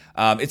one.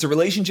 It's a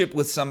relationship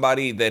with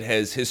somebody that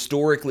has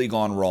historically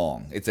gone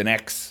wrong. It's an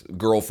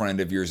ex-girlfriend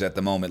of yours at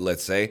the moment,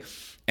 let's say,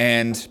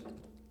 and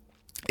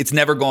it's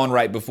never gone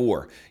right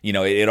before.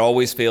 It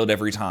always failed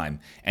every time.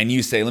 And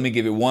you say, let me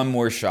give it one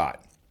more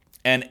shot.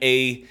 And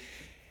a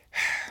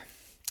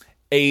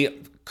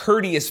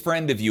courteous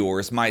friend of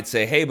yours might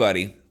say, hey,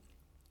 buddy,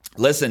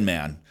 listen,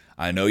 man,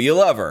 I know you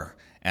love her.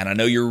 And I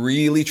know you're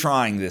really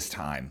trying this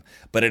time,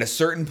 but at a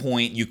certain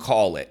point you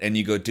call it and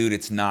you go, dude,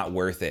 it's not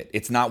worth it.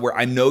 It's not where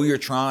I know you're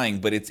trying,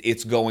 but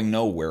it's going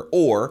nowhere,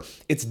 or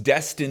it's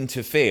destined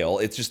to fail.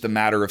 It's just a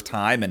matter of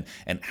time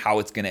and how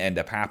it's going to end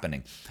up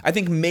happening. I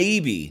think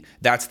maybe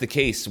that's the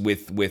case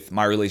with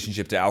my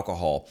relationship to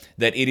alcohol,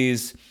 that it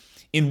is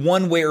in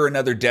one way or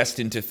another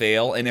destined to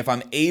fail. And if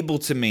I'm able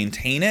to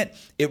maintain it,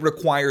 it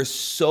requires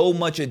so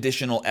much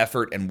additional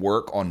effort and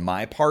work on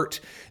my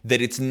part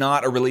that it's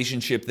not a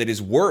relationship that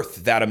is worth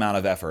that amount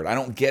of effort. I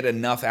don't get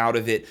enough out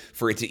of it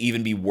for it to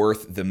even be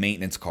worth the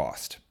maintenance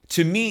cost.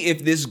 To me,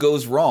 if this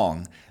goes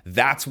wrong,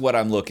 that's what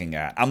I'm looking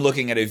at. I'm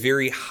looking at a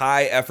very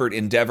high effort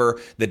endeavor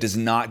that does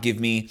not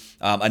give me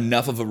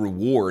enough of a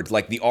reward.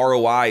 Like the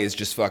ROI is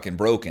just fucking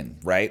broken,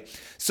 right?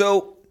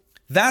 So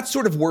that's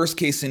sort of worst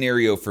case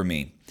scenario for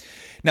me.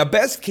 Now,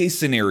 best case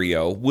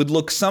scenario would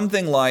look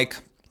something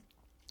like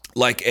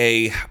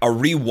a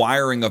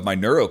rewiring of my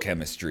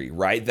neurochemistry,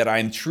 right? That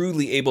I'm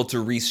truly able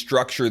to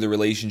restructure the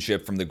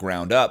relationship from the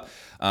ground up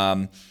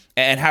and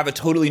have a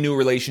totally new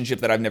relationship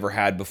that I've never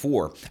had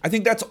before. I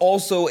think that's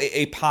also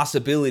a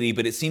possibility,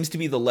 but it seems to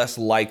be the less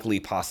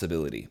likely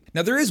possibility.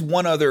 Now, there is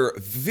one other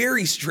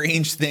very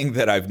strange thing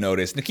that I've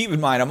noticed. Now, keep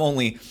in mind, I'm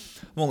only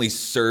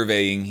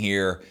surveying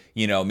here,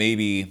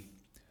 maybe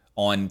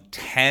on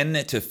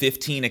 10 to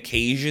 15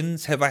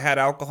 occasions have I had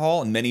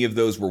alcohol, and many of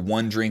those were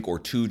 1 drink or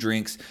 2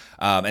 drinks.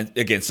 And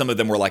again, some of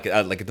them were like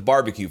at the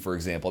barbecue, for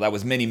example. That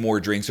was many more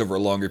drinks over a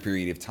longer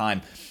period of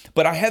time.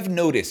 But I have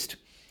noticed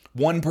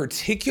one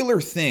particular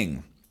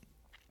thing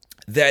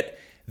that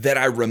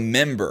I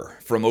remember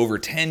from over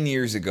 10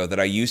 years ago that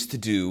I used to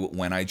do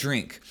when I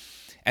drink.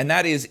 And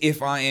that is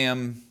if I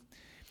am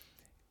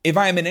If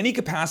I am in any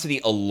capacity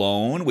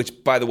alone,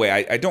 which by the way,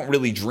 I don't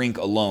really drink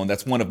alone.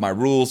 That's one of my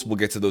rules. We'll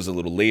get to those a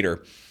little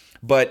later.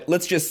 But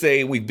let's just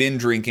say we've been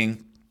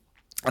drinking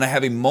and I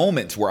have a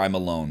moment where I'm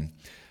alone.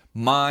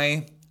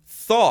 My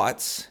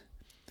thoughts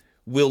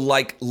will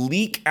like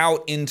leak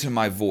out into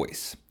my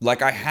voice.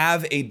 Like I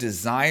have a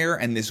desire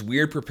and this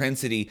weird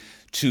propensity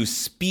to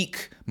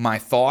speak my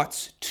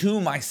thoughts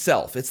to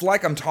myself. It's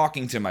like I'm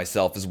talking to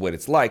myself is what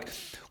it's like,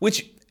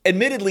 which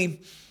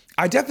admittedly,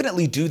 I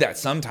definitely do that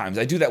sometimes.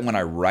 I do that when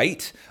I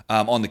write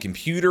on the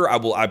computer.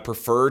 I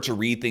prefer to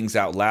read things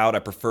out loud. I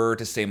prefer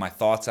to say my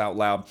thoughts out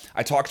loud.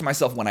 I talk to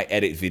myself when I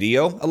edit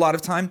video a lot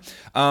of time.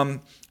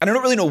 And I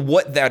don't really know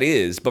what that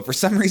is, but for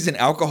some reason,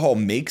 alcohol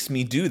makes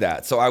me do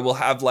that. So I will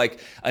have like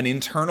an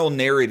internal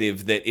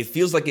narrative that it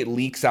feels like it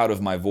leaks out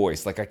of my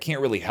voice. Like I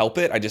can't really help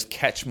it. I just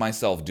catch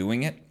myself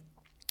doing it.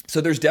 So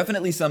there's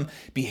definitely some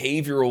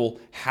behavioral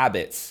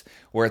habits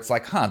where it's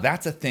like,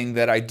 that's a thing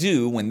that I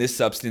do when this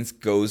substance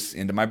goes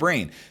into my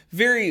brain.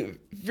 Very,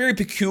 very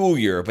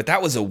peculiar, but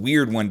that was a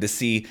weird one to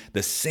see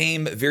the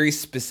same very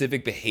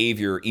specific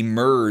behavior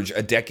emerge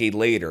a decade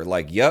later.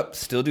 Like, yep,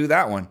 still do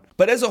that one.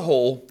 But as a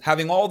whole,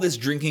 having all this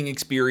drinking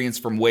experience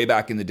from way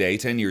back in the day,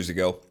 10 years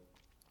ago,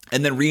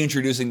 and then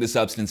reintroducing the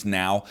substance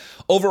now,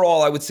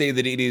 overall, I would say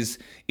that it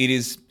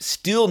is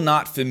still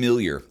not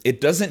familiar.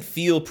 It doesn't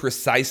feel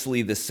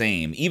precisely the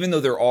same, even though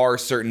there are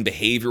certain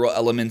behavioral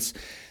elements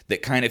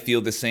that kind of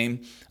feel the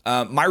same.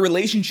 My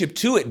relationship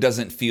to it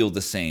doesn't feel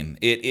the same.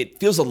 It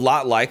feels a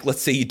lot like,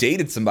 let's say you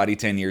dated somebody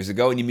 10 years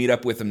ago and you meet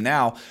up with them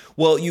now.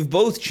 Well, you've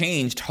both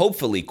changed,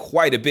 hopefully,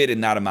 quite a bit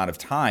in that amount of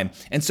time.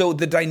 And so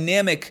the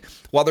dynamic,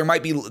 while there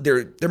might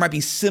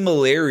be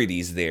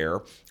similarities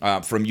there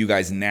from you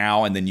guys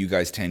now and then you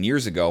guys 10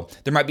 years ago,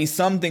 there might be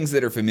some things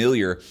that are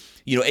familiar.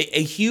 You know,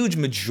 a huge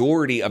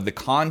majority of the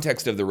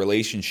context of the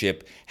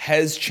relationship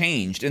has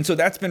changed. And so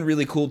that's been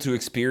really cool to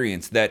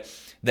experience that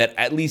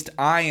at least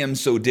I am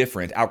so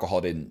different.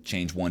 Alcohol didn't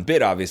change one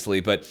bit,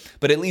 obviously, but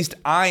at least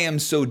I am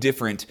so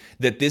different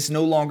that this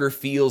no longer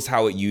feels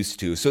how it used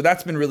to. So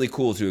that's been really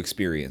cool to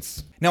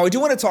experience. Now, I do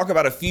want to talk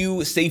about a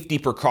few safety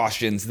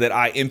precautions that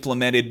I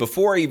implemented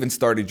before I even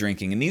started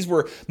drinking. And these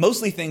were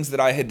mostly things that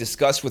I had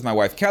discussed with my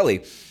wife,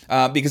 Kelly,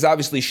 because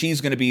obviously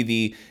she's going to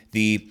be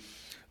the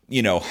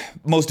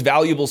most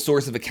valuable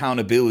source of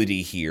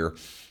accountability here.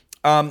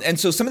 And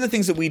so some of the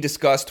things that we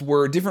discussed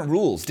were different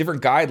rules,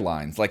 different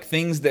guidelines, like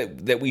things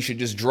that we should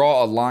just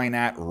draw a line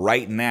at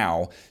right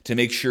now to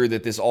make sure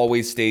that this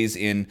always stays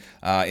in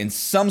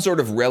some sort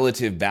of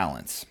relative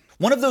balance.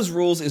 One of those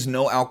rules is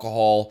no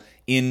alcohol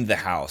in the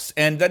house.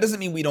 And that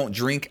doesn't mean we don't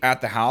drink at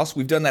the house.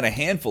 We've done that a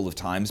handful of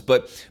times,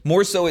 but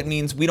more so it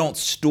means we don't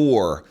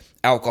store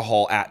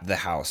alcohol at the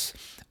house.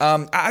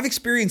 I've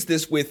experienced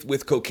this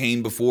with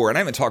cocaine before, and I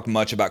haven't talked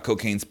much about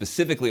cocaine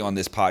specifically on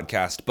this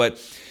podcast, but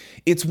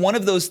it's one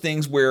of those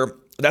things where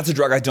that's a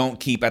drug I don't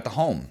keep at the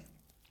home.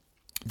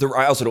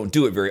 I also don't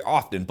do it very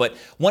often, but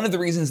one of the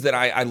reasons that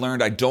I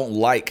learned I don't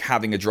like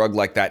having a drug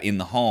like that in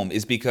the home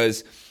is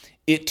because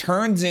it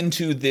turns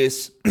into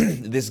this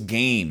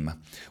game.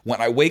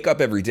 When I wake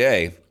up every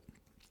day,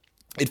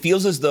 it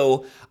feels as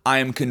though I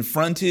am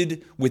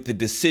confronted with the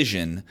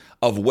decision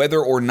of whether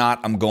or not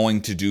I'm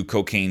going to do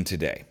cocaine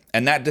today.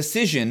 And that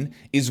decision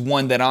is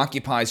one that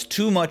occupies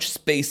too much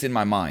space in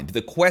my mind.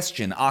 The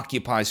question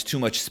occupies too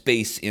much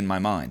space in my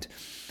mind.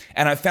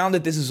 And I found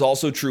that this is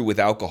also true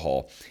with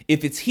alcohol.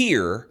 If it's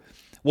here,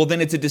 well,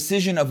 then it's a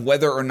decision of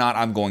whether or not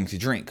I'm going to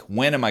drink.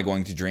 When am I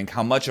going to drink?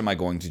 How much am I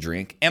going to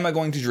drink? Am I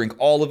going to drink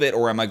all of it,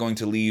 or am I going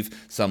to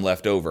leave some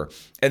left over?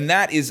 And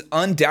that is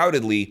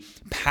undoubtedly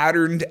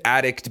patterned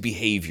addict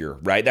behavior,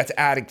 right? That's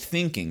addict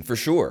thinking for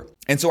sure.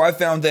 And so I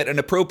found that an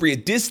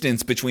appropriate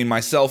distance between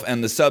myself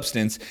and the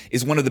substance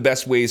is one of the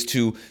best ways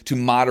to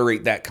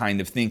moderate that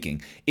kind of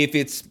thinking. If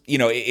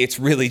it's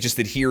really just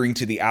adhering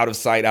to the out of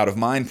sight, out of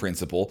mind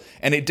principle,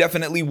 and it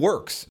definitely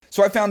works.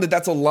 So I found that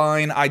that's a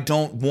line I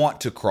don't want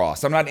to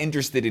cross. I'm not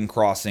interested in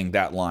crossing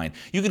that line.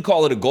 You could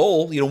call it a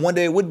goal. One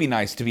day it would be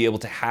nice to be able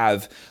to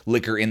have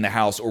liquor in the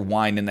house or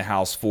wine in the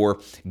house for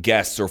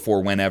guests or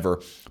for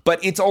whenever.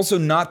 But it's also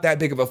not that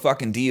big of a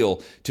fucking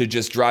deal to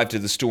just drive to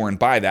the store and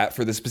buy that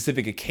for the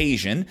specific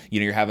occasion.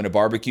 You're having a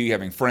barbecue, you're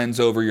having friends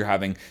over, you're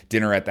having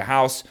dinner at the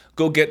house.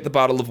 Go get the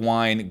bottle of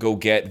wine, go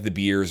get the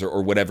beers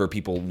or whatever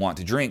people want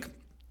to drink.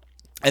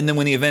 And then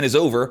when the event is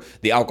over,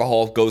 the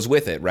alcohol goes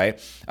with it, right?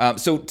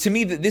 So to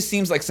me, this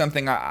seems like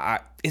something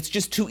it's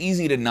just too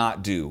easy to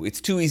not do.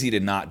 It's too easy to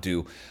not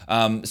do.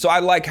 So I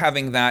like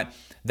having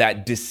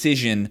that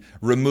decision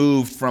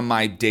removed from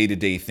my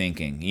day-to-day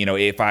thinking.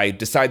 If I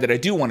decide that I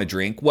do want to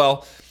drink,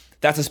 well,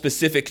 that's a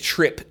specific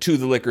trip to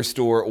the liquor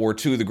store or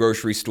to the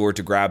grocery store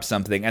to grab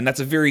something. And that's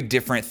a very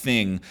different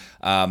thing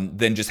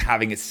than just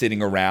having it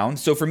sitting around.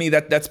 So for me,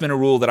 that's been a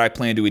rule that I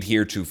plan to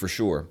adhere to for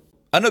sure.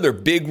 Another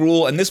big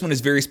rule, and this one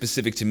is very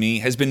specific to me,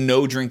 has been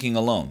no drinking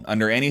alone.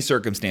 Under any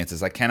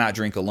circumstances, I cannot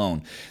drink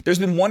alone. There's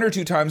been one or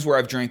two times where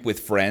I've drank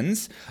with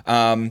friends.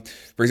 For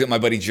example, my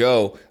buddy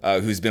Joe,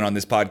 who's been on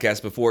this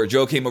podcast before,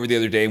 Joe came over the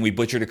other day and we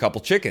butchered a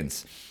couple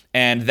chickens.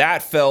 And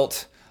that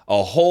felt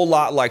a whole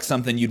lot like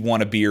something you'd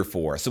want a beer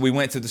for. So we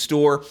went to the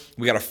store,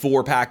 we got a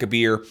 4-pack of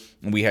beer,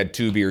 and we had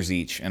 2 beers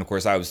each. And of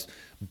course, I was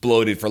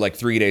bloated for like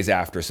 3 days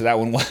after, so that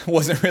one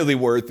wasn't really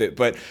worth it.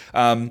 But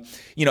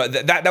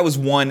that was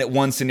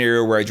one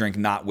scenario where I drank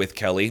not with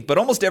Kelly. But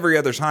almost every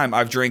other time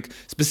I've drank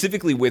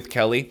specifically with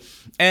Kelly,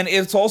 and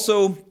it's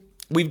also,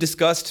 we've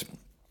discussed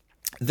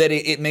that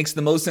it makes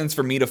the most sense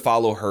for me to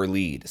follow her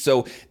lead.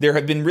 So there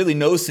have been really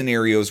no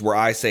scenarios where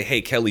I say,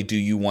 hey, Kelly, do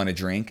you want to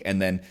drink?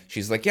 And then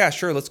she's like, yeah,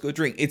 sure, let's go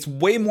drink. It's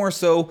way more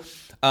so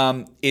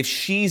if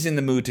she's in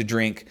the mood to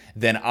drink,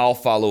 then I'll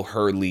follow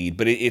her lead.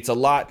 But it's a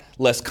lot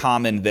less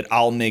common that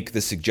I'll make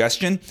the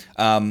suggestion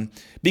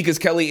because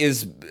Kelly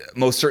is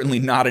most certainly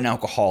not an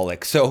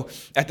alcoholic. So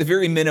at the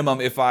very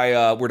minimum, if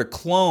I were to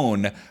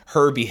clone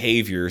her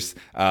behaviors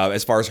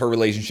as far as her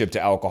relationship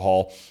to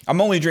alcohol, I'm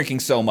only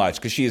drinking so much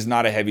because she is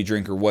not a heavy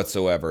drinker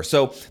whatsoever.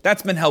 So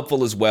that's been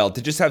helpful as well,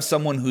 to just have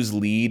someone whose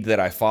lead that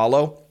I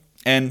follow.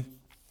 And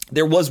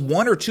there was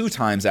 1 or 2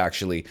 times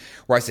actually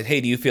where I said, hey,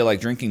 do you feel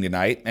like drinking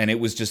tonight? And it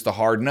was just a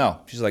hard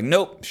no. She's like,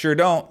 nope, sure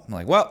don't. I'm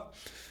like, well,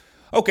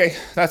 okay,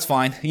 that's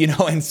fine.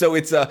 And so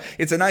it's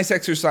a nice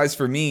exercise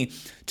for me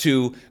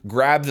to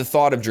grab the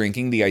thought of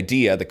drinking, the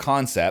idea, the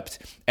concept,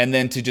 and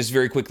then to just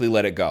very quickly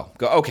let it go.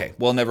 Go, okay,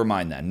 well, never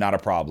mind then, not a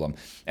problem.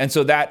 And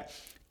so that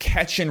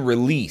catch and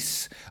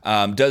release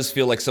does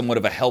feel like somewhat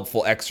of a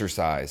helpful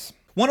exercise.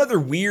 One other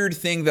weird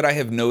thing that I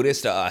have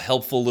noticed, a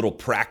helpful little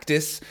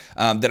practice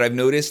that I've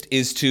noticed,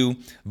 is to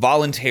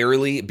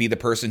voluntarily be the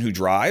person who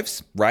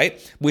drives,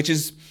 right? Which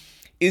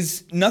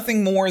is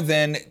nothing more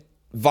than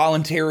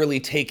voluntarily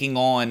taking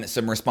on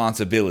some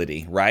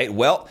responsibility, right?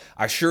 Well,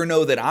 I sure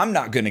know that I'm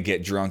not going to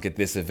get drunk at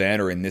this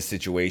event or in this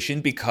situation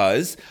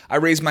because I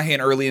raised my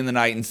hand early in the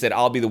night and said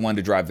I'll be the one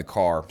to drive the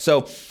car.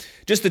 So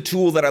just a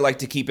tool that I like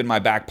to keep in my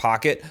back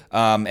pocket.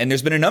 And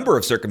there's been a number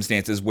of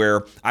circumstances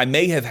where I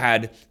may have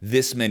had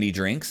this many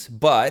drinks,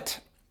 but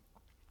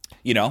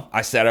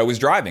I said I was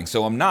driving,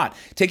 so I'm not.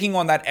 Taking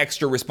on that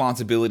extra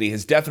responsibility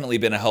has definitely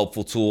been a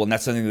helpful tool, and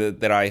that's something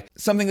that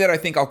I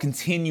think I'll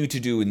continue to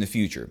do in the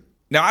future.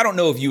 Now, I don't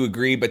know if you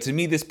agree, but to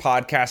me, this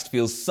podcast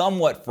feels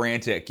somewhat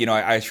frantic.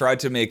 I tried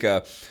to make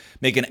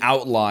an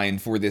outline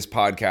for this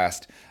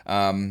podcast,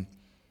 and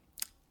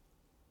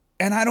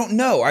I don't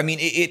know. I mean,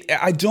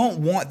 I don't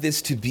want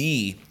this to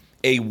be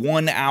a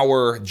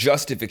 1-hour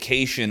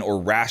justification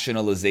or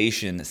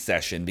rationalization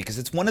session, because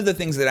it's one of the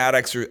things that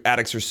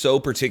addicts are so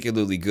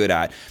particularly good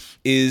at,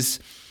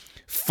 is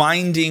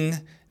finding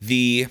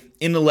the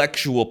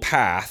intellectual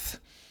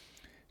path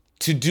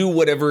to do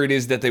whatever it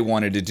is that they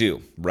wanted to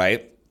do,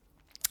 right?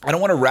 I don't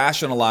want to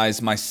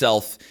rationalize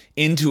myself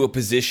into a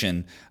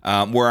position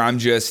where I'm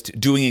just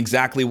doing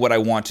exactly what I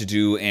want to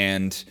do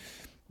and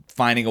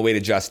finding a way to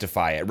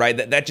justify it,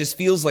 right? That just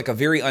feels like a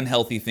very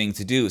unhealthy thing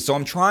to do. So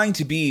I'm trying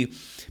to be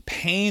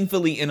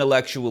painfully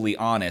intellectually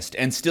honest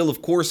and still,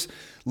 of course,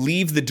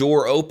 leave the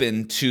door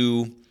open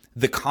to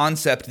the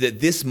concept that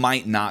this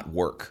might not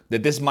work,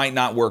 that this might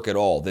not work at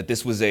all, that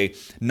this was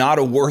not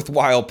a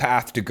worthwhile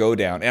path to go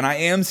down. And I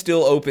am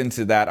still open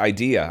to that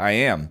idea. I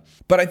am.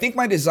 But I think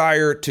my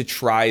desire to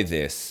try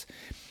this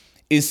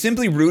is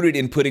simply rooted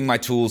in putting my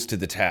tools to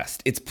the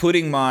test. It's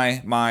putting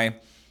my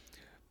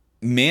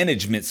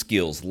management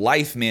skills,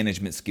 life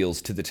management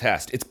skills to the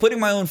test. It's putting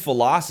my own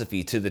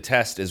philosophy to the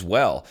test as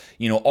well.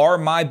 Are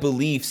my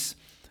beliefs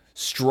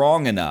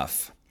strong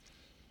enough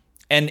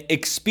and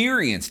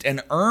experienced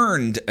and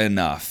earned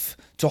enough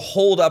to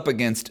hold up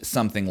against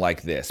something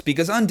like this?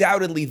 Because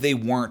undoubtedly they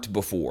weren't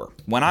before.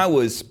 When I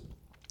was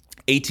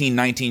 18,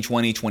 19,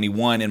 20,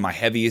 21 in my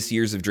heaviest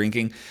years of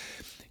drinking,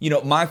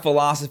 my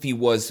philosophy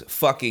was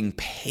fucking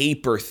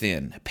paper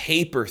thin.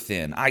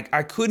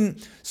 I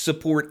couldn't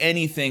support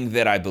anything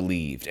that I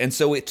believed. And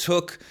so it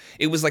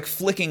was like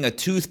flicking a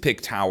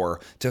toothpick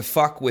tower to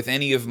fuck with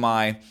any of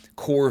my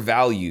core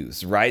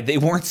values, right? They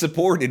weren't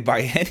supported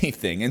by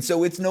anything. And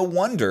so it's no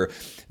wonder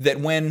that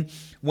when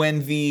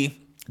the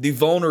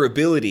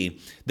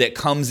vulnerability that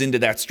comes into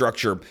that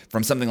structure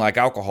from something like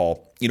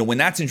alcohol, when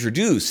that's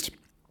introduced,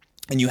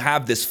 and you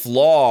have this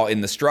flaw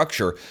in the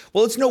structure,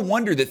 well, it's no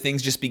wonder that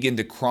things just begin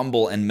to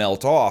crumble and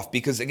melt off,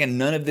 because again,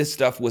 none of this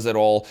stuff was at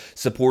all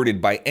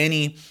supported by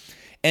any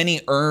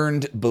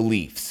earned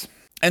beliefs.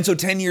 And so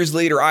 10 years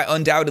later, I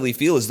undoubtedly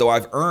feel as though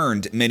I've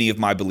earned many of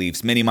my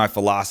beliefs, many of my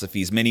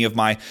philosophies, many of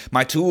my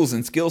tools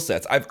and skill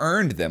sets. I've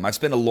earned them. I've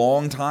spent a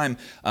long time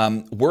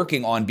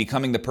working on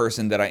becoming the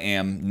person that I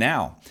am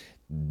now.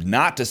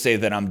 Not to say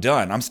that I'm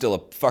done. I'm still a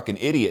fucking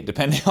idiot,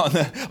 depending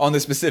on the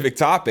specific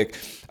topic.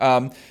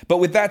 But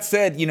with that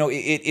said,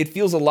 it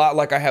feels a lot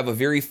like I have a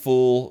very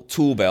full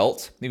tool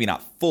belt. Maybe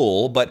not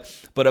full, but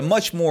a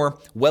much more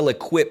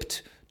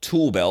well-equipped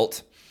tool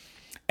belt.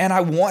 And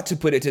I want to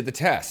put it to the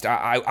test.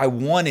 I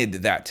wanted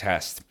that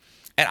test.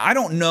 And I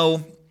don't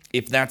know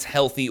if that's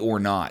healthy or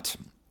not.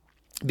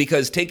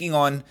 Because taking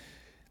on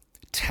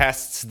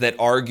tests that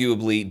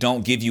arguably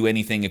don't give you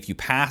anything if you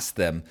pass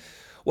them,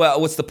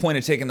 well, what's the point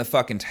of taking the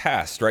fucking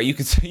test, right? You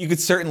could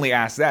certainly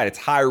ask that. It's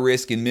high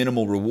risk and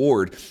minimal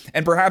reward.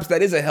 And perhaps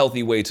that is a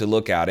healthy way to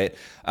look at it.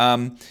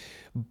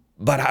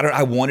 But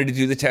I wanted to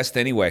do the test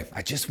anyway.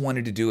 I just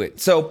wanted to do it.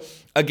 So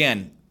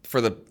again, for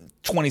the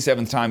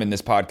 27th time in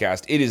this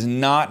podcast, it is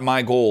not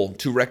my goal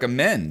to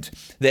recommend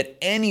that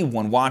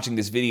anyone watching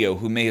this video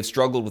who may have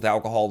struggled with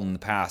alcohol in the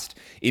past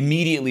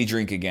immediately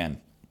drink again.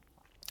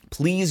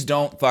 Please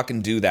don't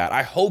fucking do that.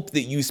 I hope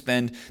that you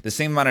spend the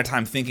same amount of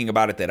time thinking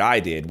about it that I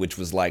did, which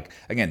was like,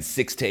 again,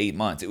 6 to 8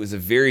 months. It was a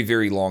very,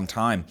 very long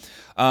time.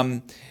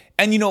 And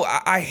you know,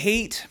 I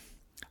hate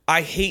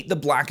the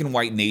black and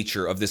white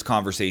nature of this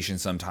conversation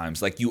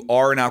sometimes. Like, you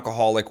are an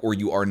alcoholic or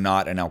you are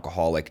not an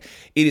alcoholic.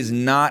 It is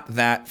not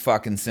that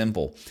fucking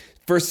simple.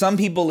 For some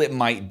people, it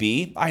might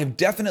be. I have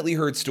definitely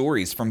heard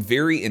stories from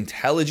very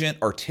intelligent,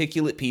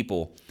 articulate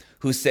people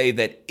who say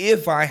that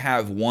if I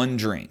have one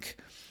drink,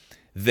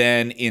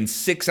 then in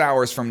 6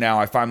 hours from now,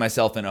 I find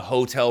myself in a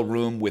hotel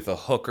room with a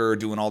hooker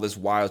doing all this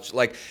wild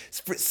like,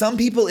 for some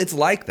people, it's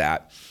like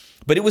that.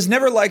 But it was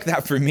never like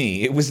that for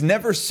me. It was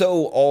never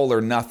so all or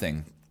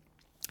nothing.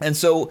 And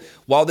so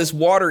while this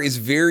water is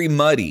very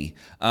muddy,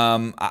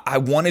 I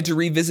wanted to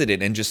revisit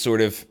it and just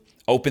sort of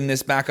open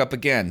this back up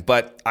again.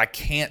 But I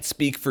can't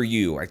speak for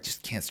you. I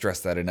just can't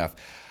stress that enough.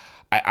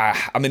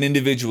 I'm an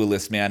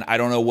individualist, man. I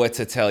don't know what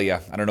to tell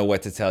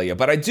you.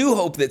 But I do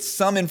hope that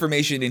some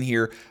information in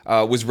here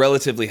was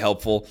relatively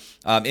helpful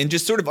in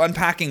just sort of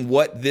unpacking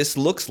what this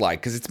looks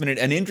like, because it's been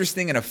an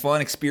interesting and a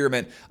fun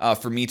experiment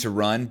for me to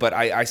run. But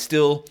I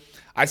still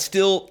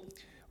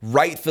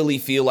rightfully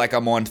feel like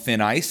I'm on thin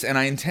ice, and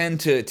I intend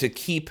to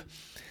keep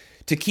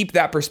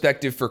that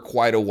perspective for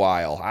quite a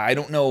while. I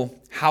don't know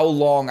how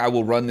long I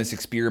will run this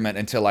experiment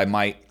until I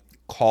might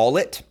call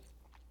it.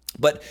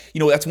 But, you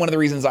know, that's one of the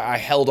reasons I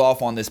held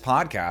off on this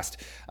podcast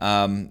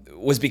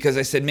was because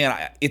I said, man,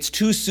 it's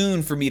too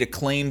soon for me to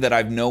claim that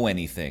I know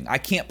anything. I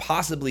can't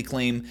possibly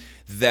claim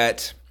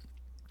that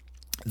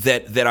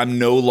I'm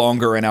no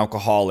longer an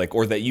alcoholic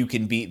or that you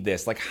can beat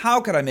this. Like,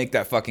 how could I make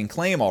that fucking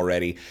claim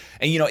already?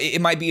 And, you know,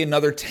 it might be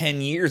another 10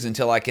 years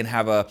until I can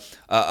have an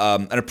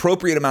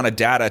appropriate amount of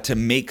data to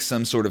make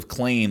some sort of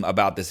claim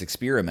about this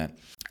experiment.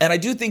 And I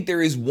do think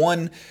there is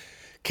one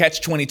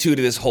catch-22 to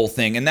this whole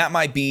thing, and that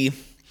might be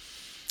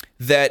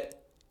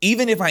that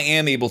even if I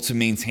am able to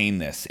maintain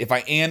this, if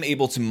I am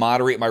able to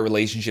moderate my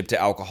relationship to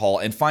alcohol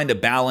and find a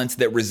balance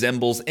that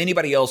resembles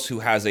anybody else who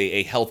has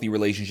a healthy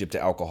relationship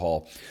to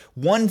alcohol,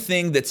 one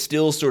thing that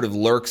still sort of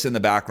lurks in the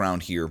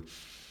background here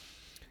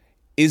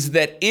is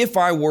that if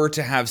I were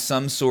to have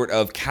some sort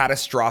of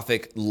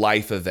catastrophic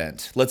life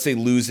event, let's say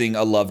losing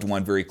a loved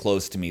one very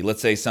close to me,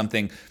 let's say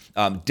something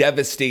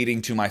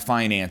devastating to my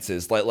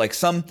finances, like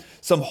some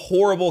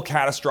horrible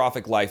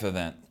catastrophic life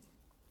event,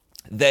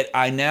 that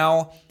I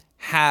now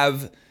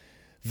have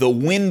the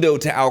window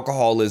to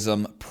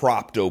alcoholism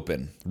propped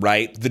open,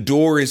 right? The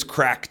door is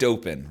cracked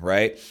open,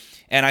 right?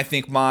 And I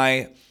think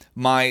my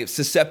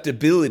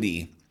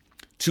susceptibility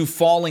to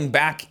falling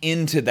back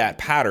into that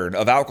pattern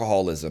of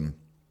alcoholism,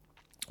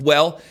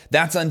 well,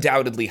 that's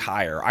undoubtedly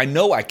higher. I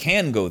know I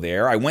can go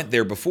there. I went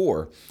there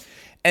before.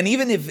 And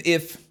even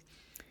if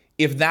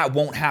that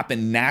won't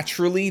happen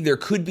naturally, there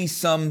could be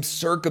some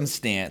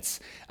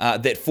circumstance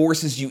that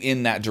forces you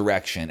in that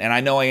direction. And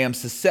I know I am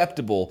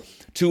susceptible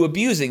to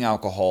abusing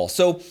alcohol.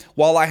 So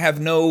while I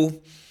have no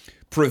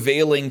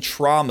prevailing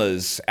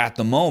traumas at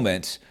the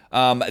moment,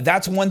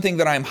 that's one thing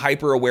that I'm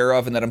hyper aware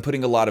of and that I'm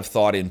putting a lot of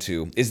thought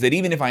into, is that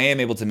even if I am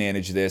able to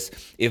manage this,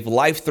 if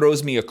life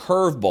throws me a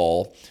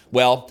curveball,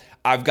 well,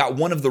 I've got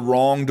one of the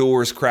wrong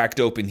doors cracked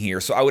open here.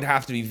 So I would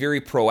have to be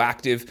very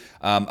proactive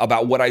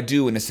about what I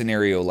do in a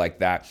scenario like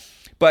that.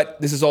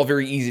 But this is all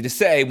very easy to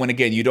say when,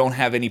 again, you don't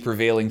have any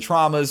prevailing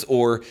traumas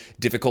or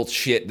difficult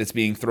shit that's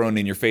being thrown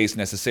in your face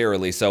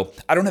necessarily. So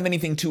I don't have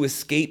anything to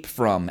escape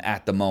from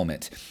at the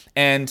moment.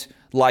 And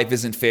life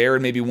isn't fair,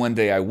 and maybe one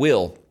day I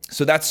will.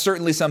 So that's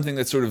certainly something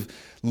that sort of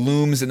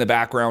looms in the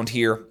background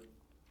here.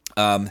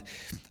 I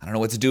don't know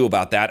what to do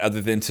about that other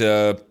than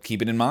to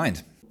keep it in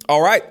mind.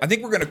 All right, I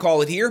think we're going to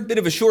call it here. Bit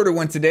of a shorter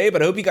one today,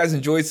 but I hope you guys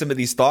enjoyed some of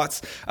these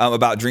thoughts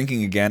about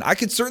drinking again. I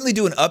could certainly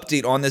do an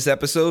update on this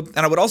episode, and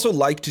I would also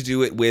like to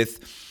do it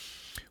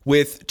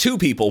with two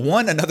people.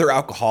 One, another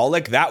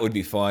alcoholic. That would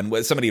be fun.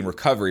 With somebody in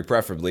recovery,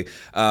 preferably.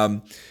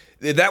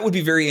 That would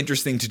be very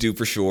interesting to do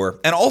for sure.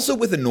 And also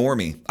with a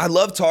normie. I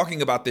love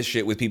talking about this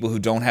shit with people who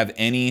don't have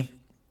any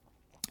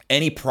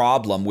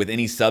problem with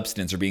any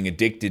substance or being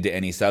addicted to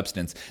any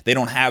substance. They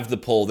don't have the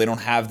pull. They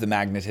don't have the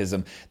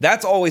magnetism.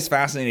 That's always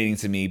fascinating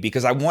to me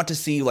because I want to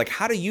see, like,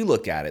 how do you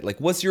look at it? Like,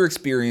 what's your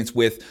experience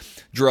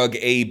with drug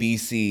A, B,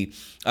 C,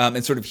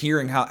 and sort of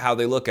hearing how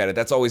they look at it.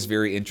 That's always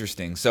very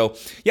interesting. So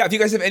yeah, if you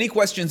guys have any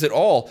questions at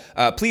all,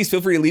 please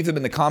feel free to leave them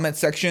in the comments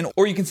section,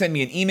 or you can send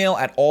me an email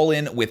at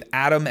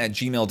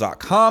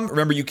allinwithadam@gmail.com.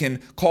 Remember, you can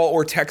call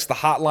or text the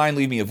hotline,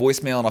 leave me a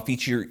voicemail, and I'll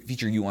feature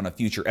you on a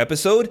future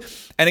episode.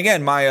 And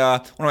again,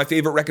 one of my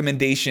favorite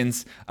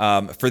recommendations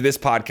for this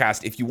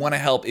podcast. If you want to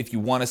help, if you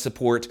want to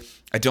support,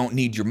 I don't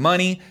need your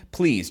money.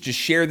 Please just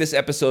share this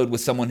episode with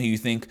someone who you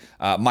think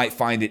might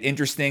find it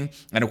interesting.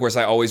 And of course,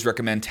 I always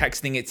recommend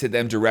texting it to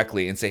them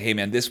directly and say, hey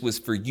man, this was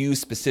for you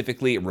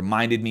specifically. It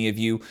reminded me of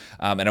you,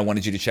 and I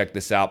wanted you to check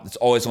this out. It's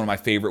always one of my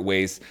favorite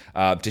ways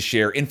to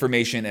share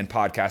information and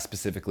podcasts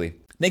specifically.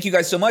 Thank you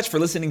guys so much for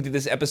listening to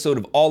this episode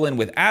of All In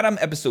with Adam,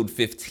 episode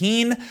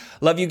 15.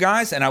 Love you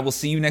guys, and I will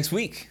see you next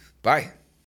week. Bye.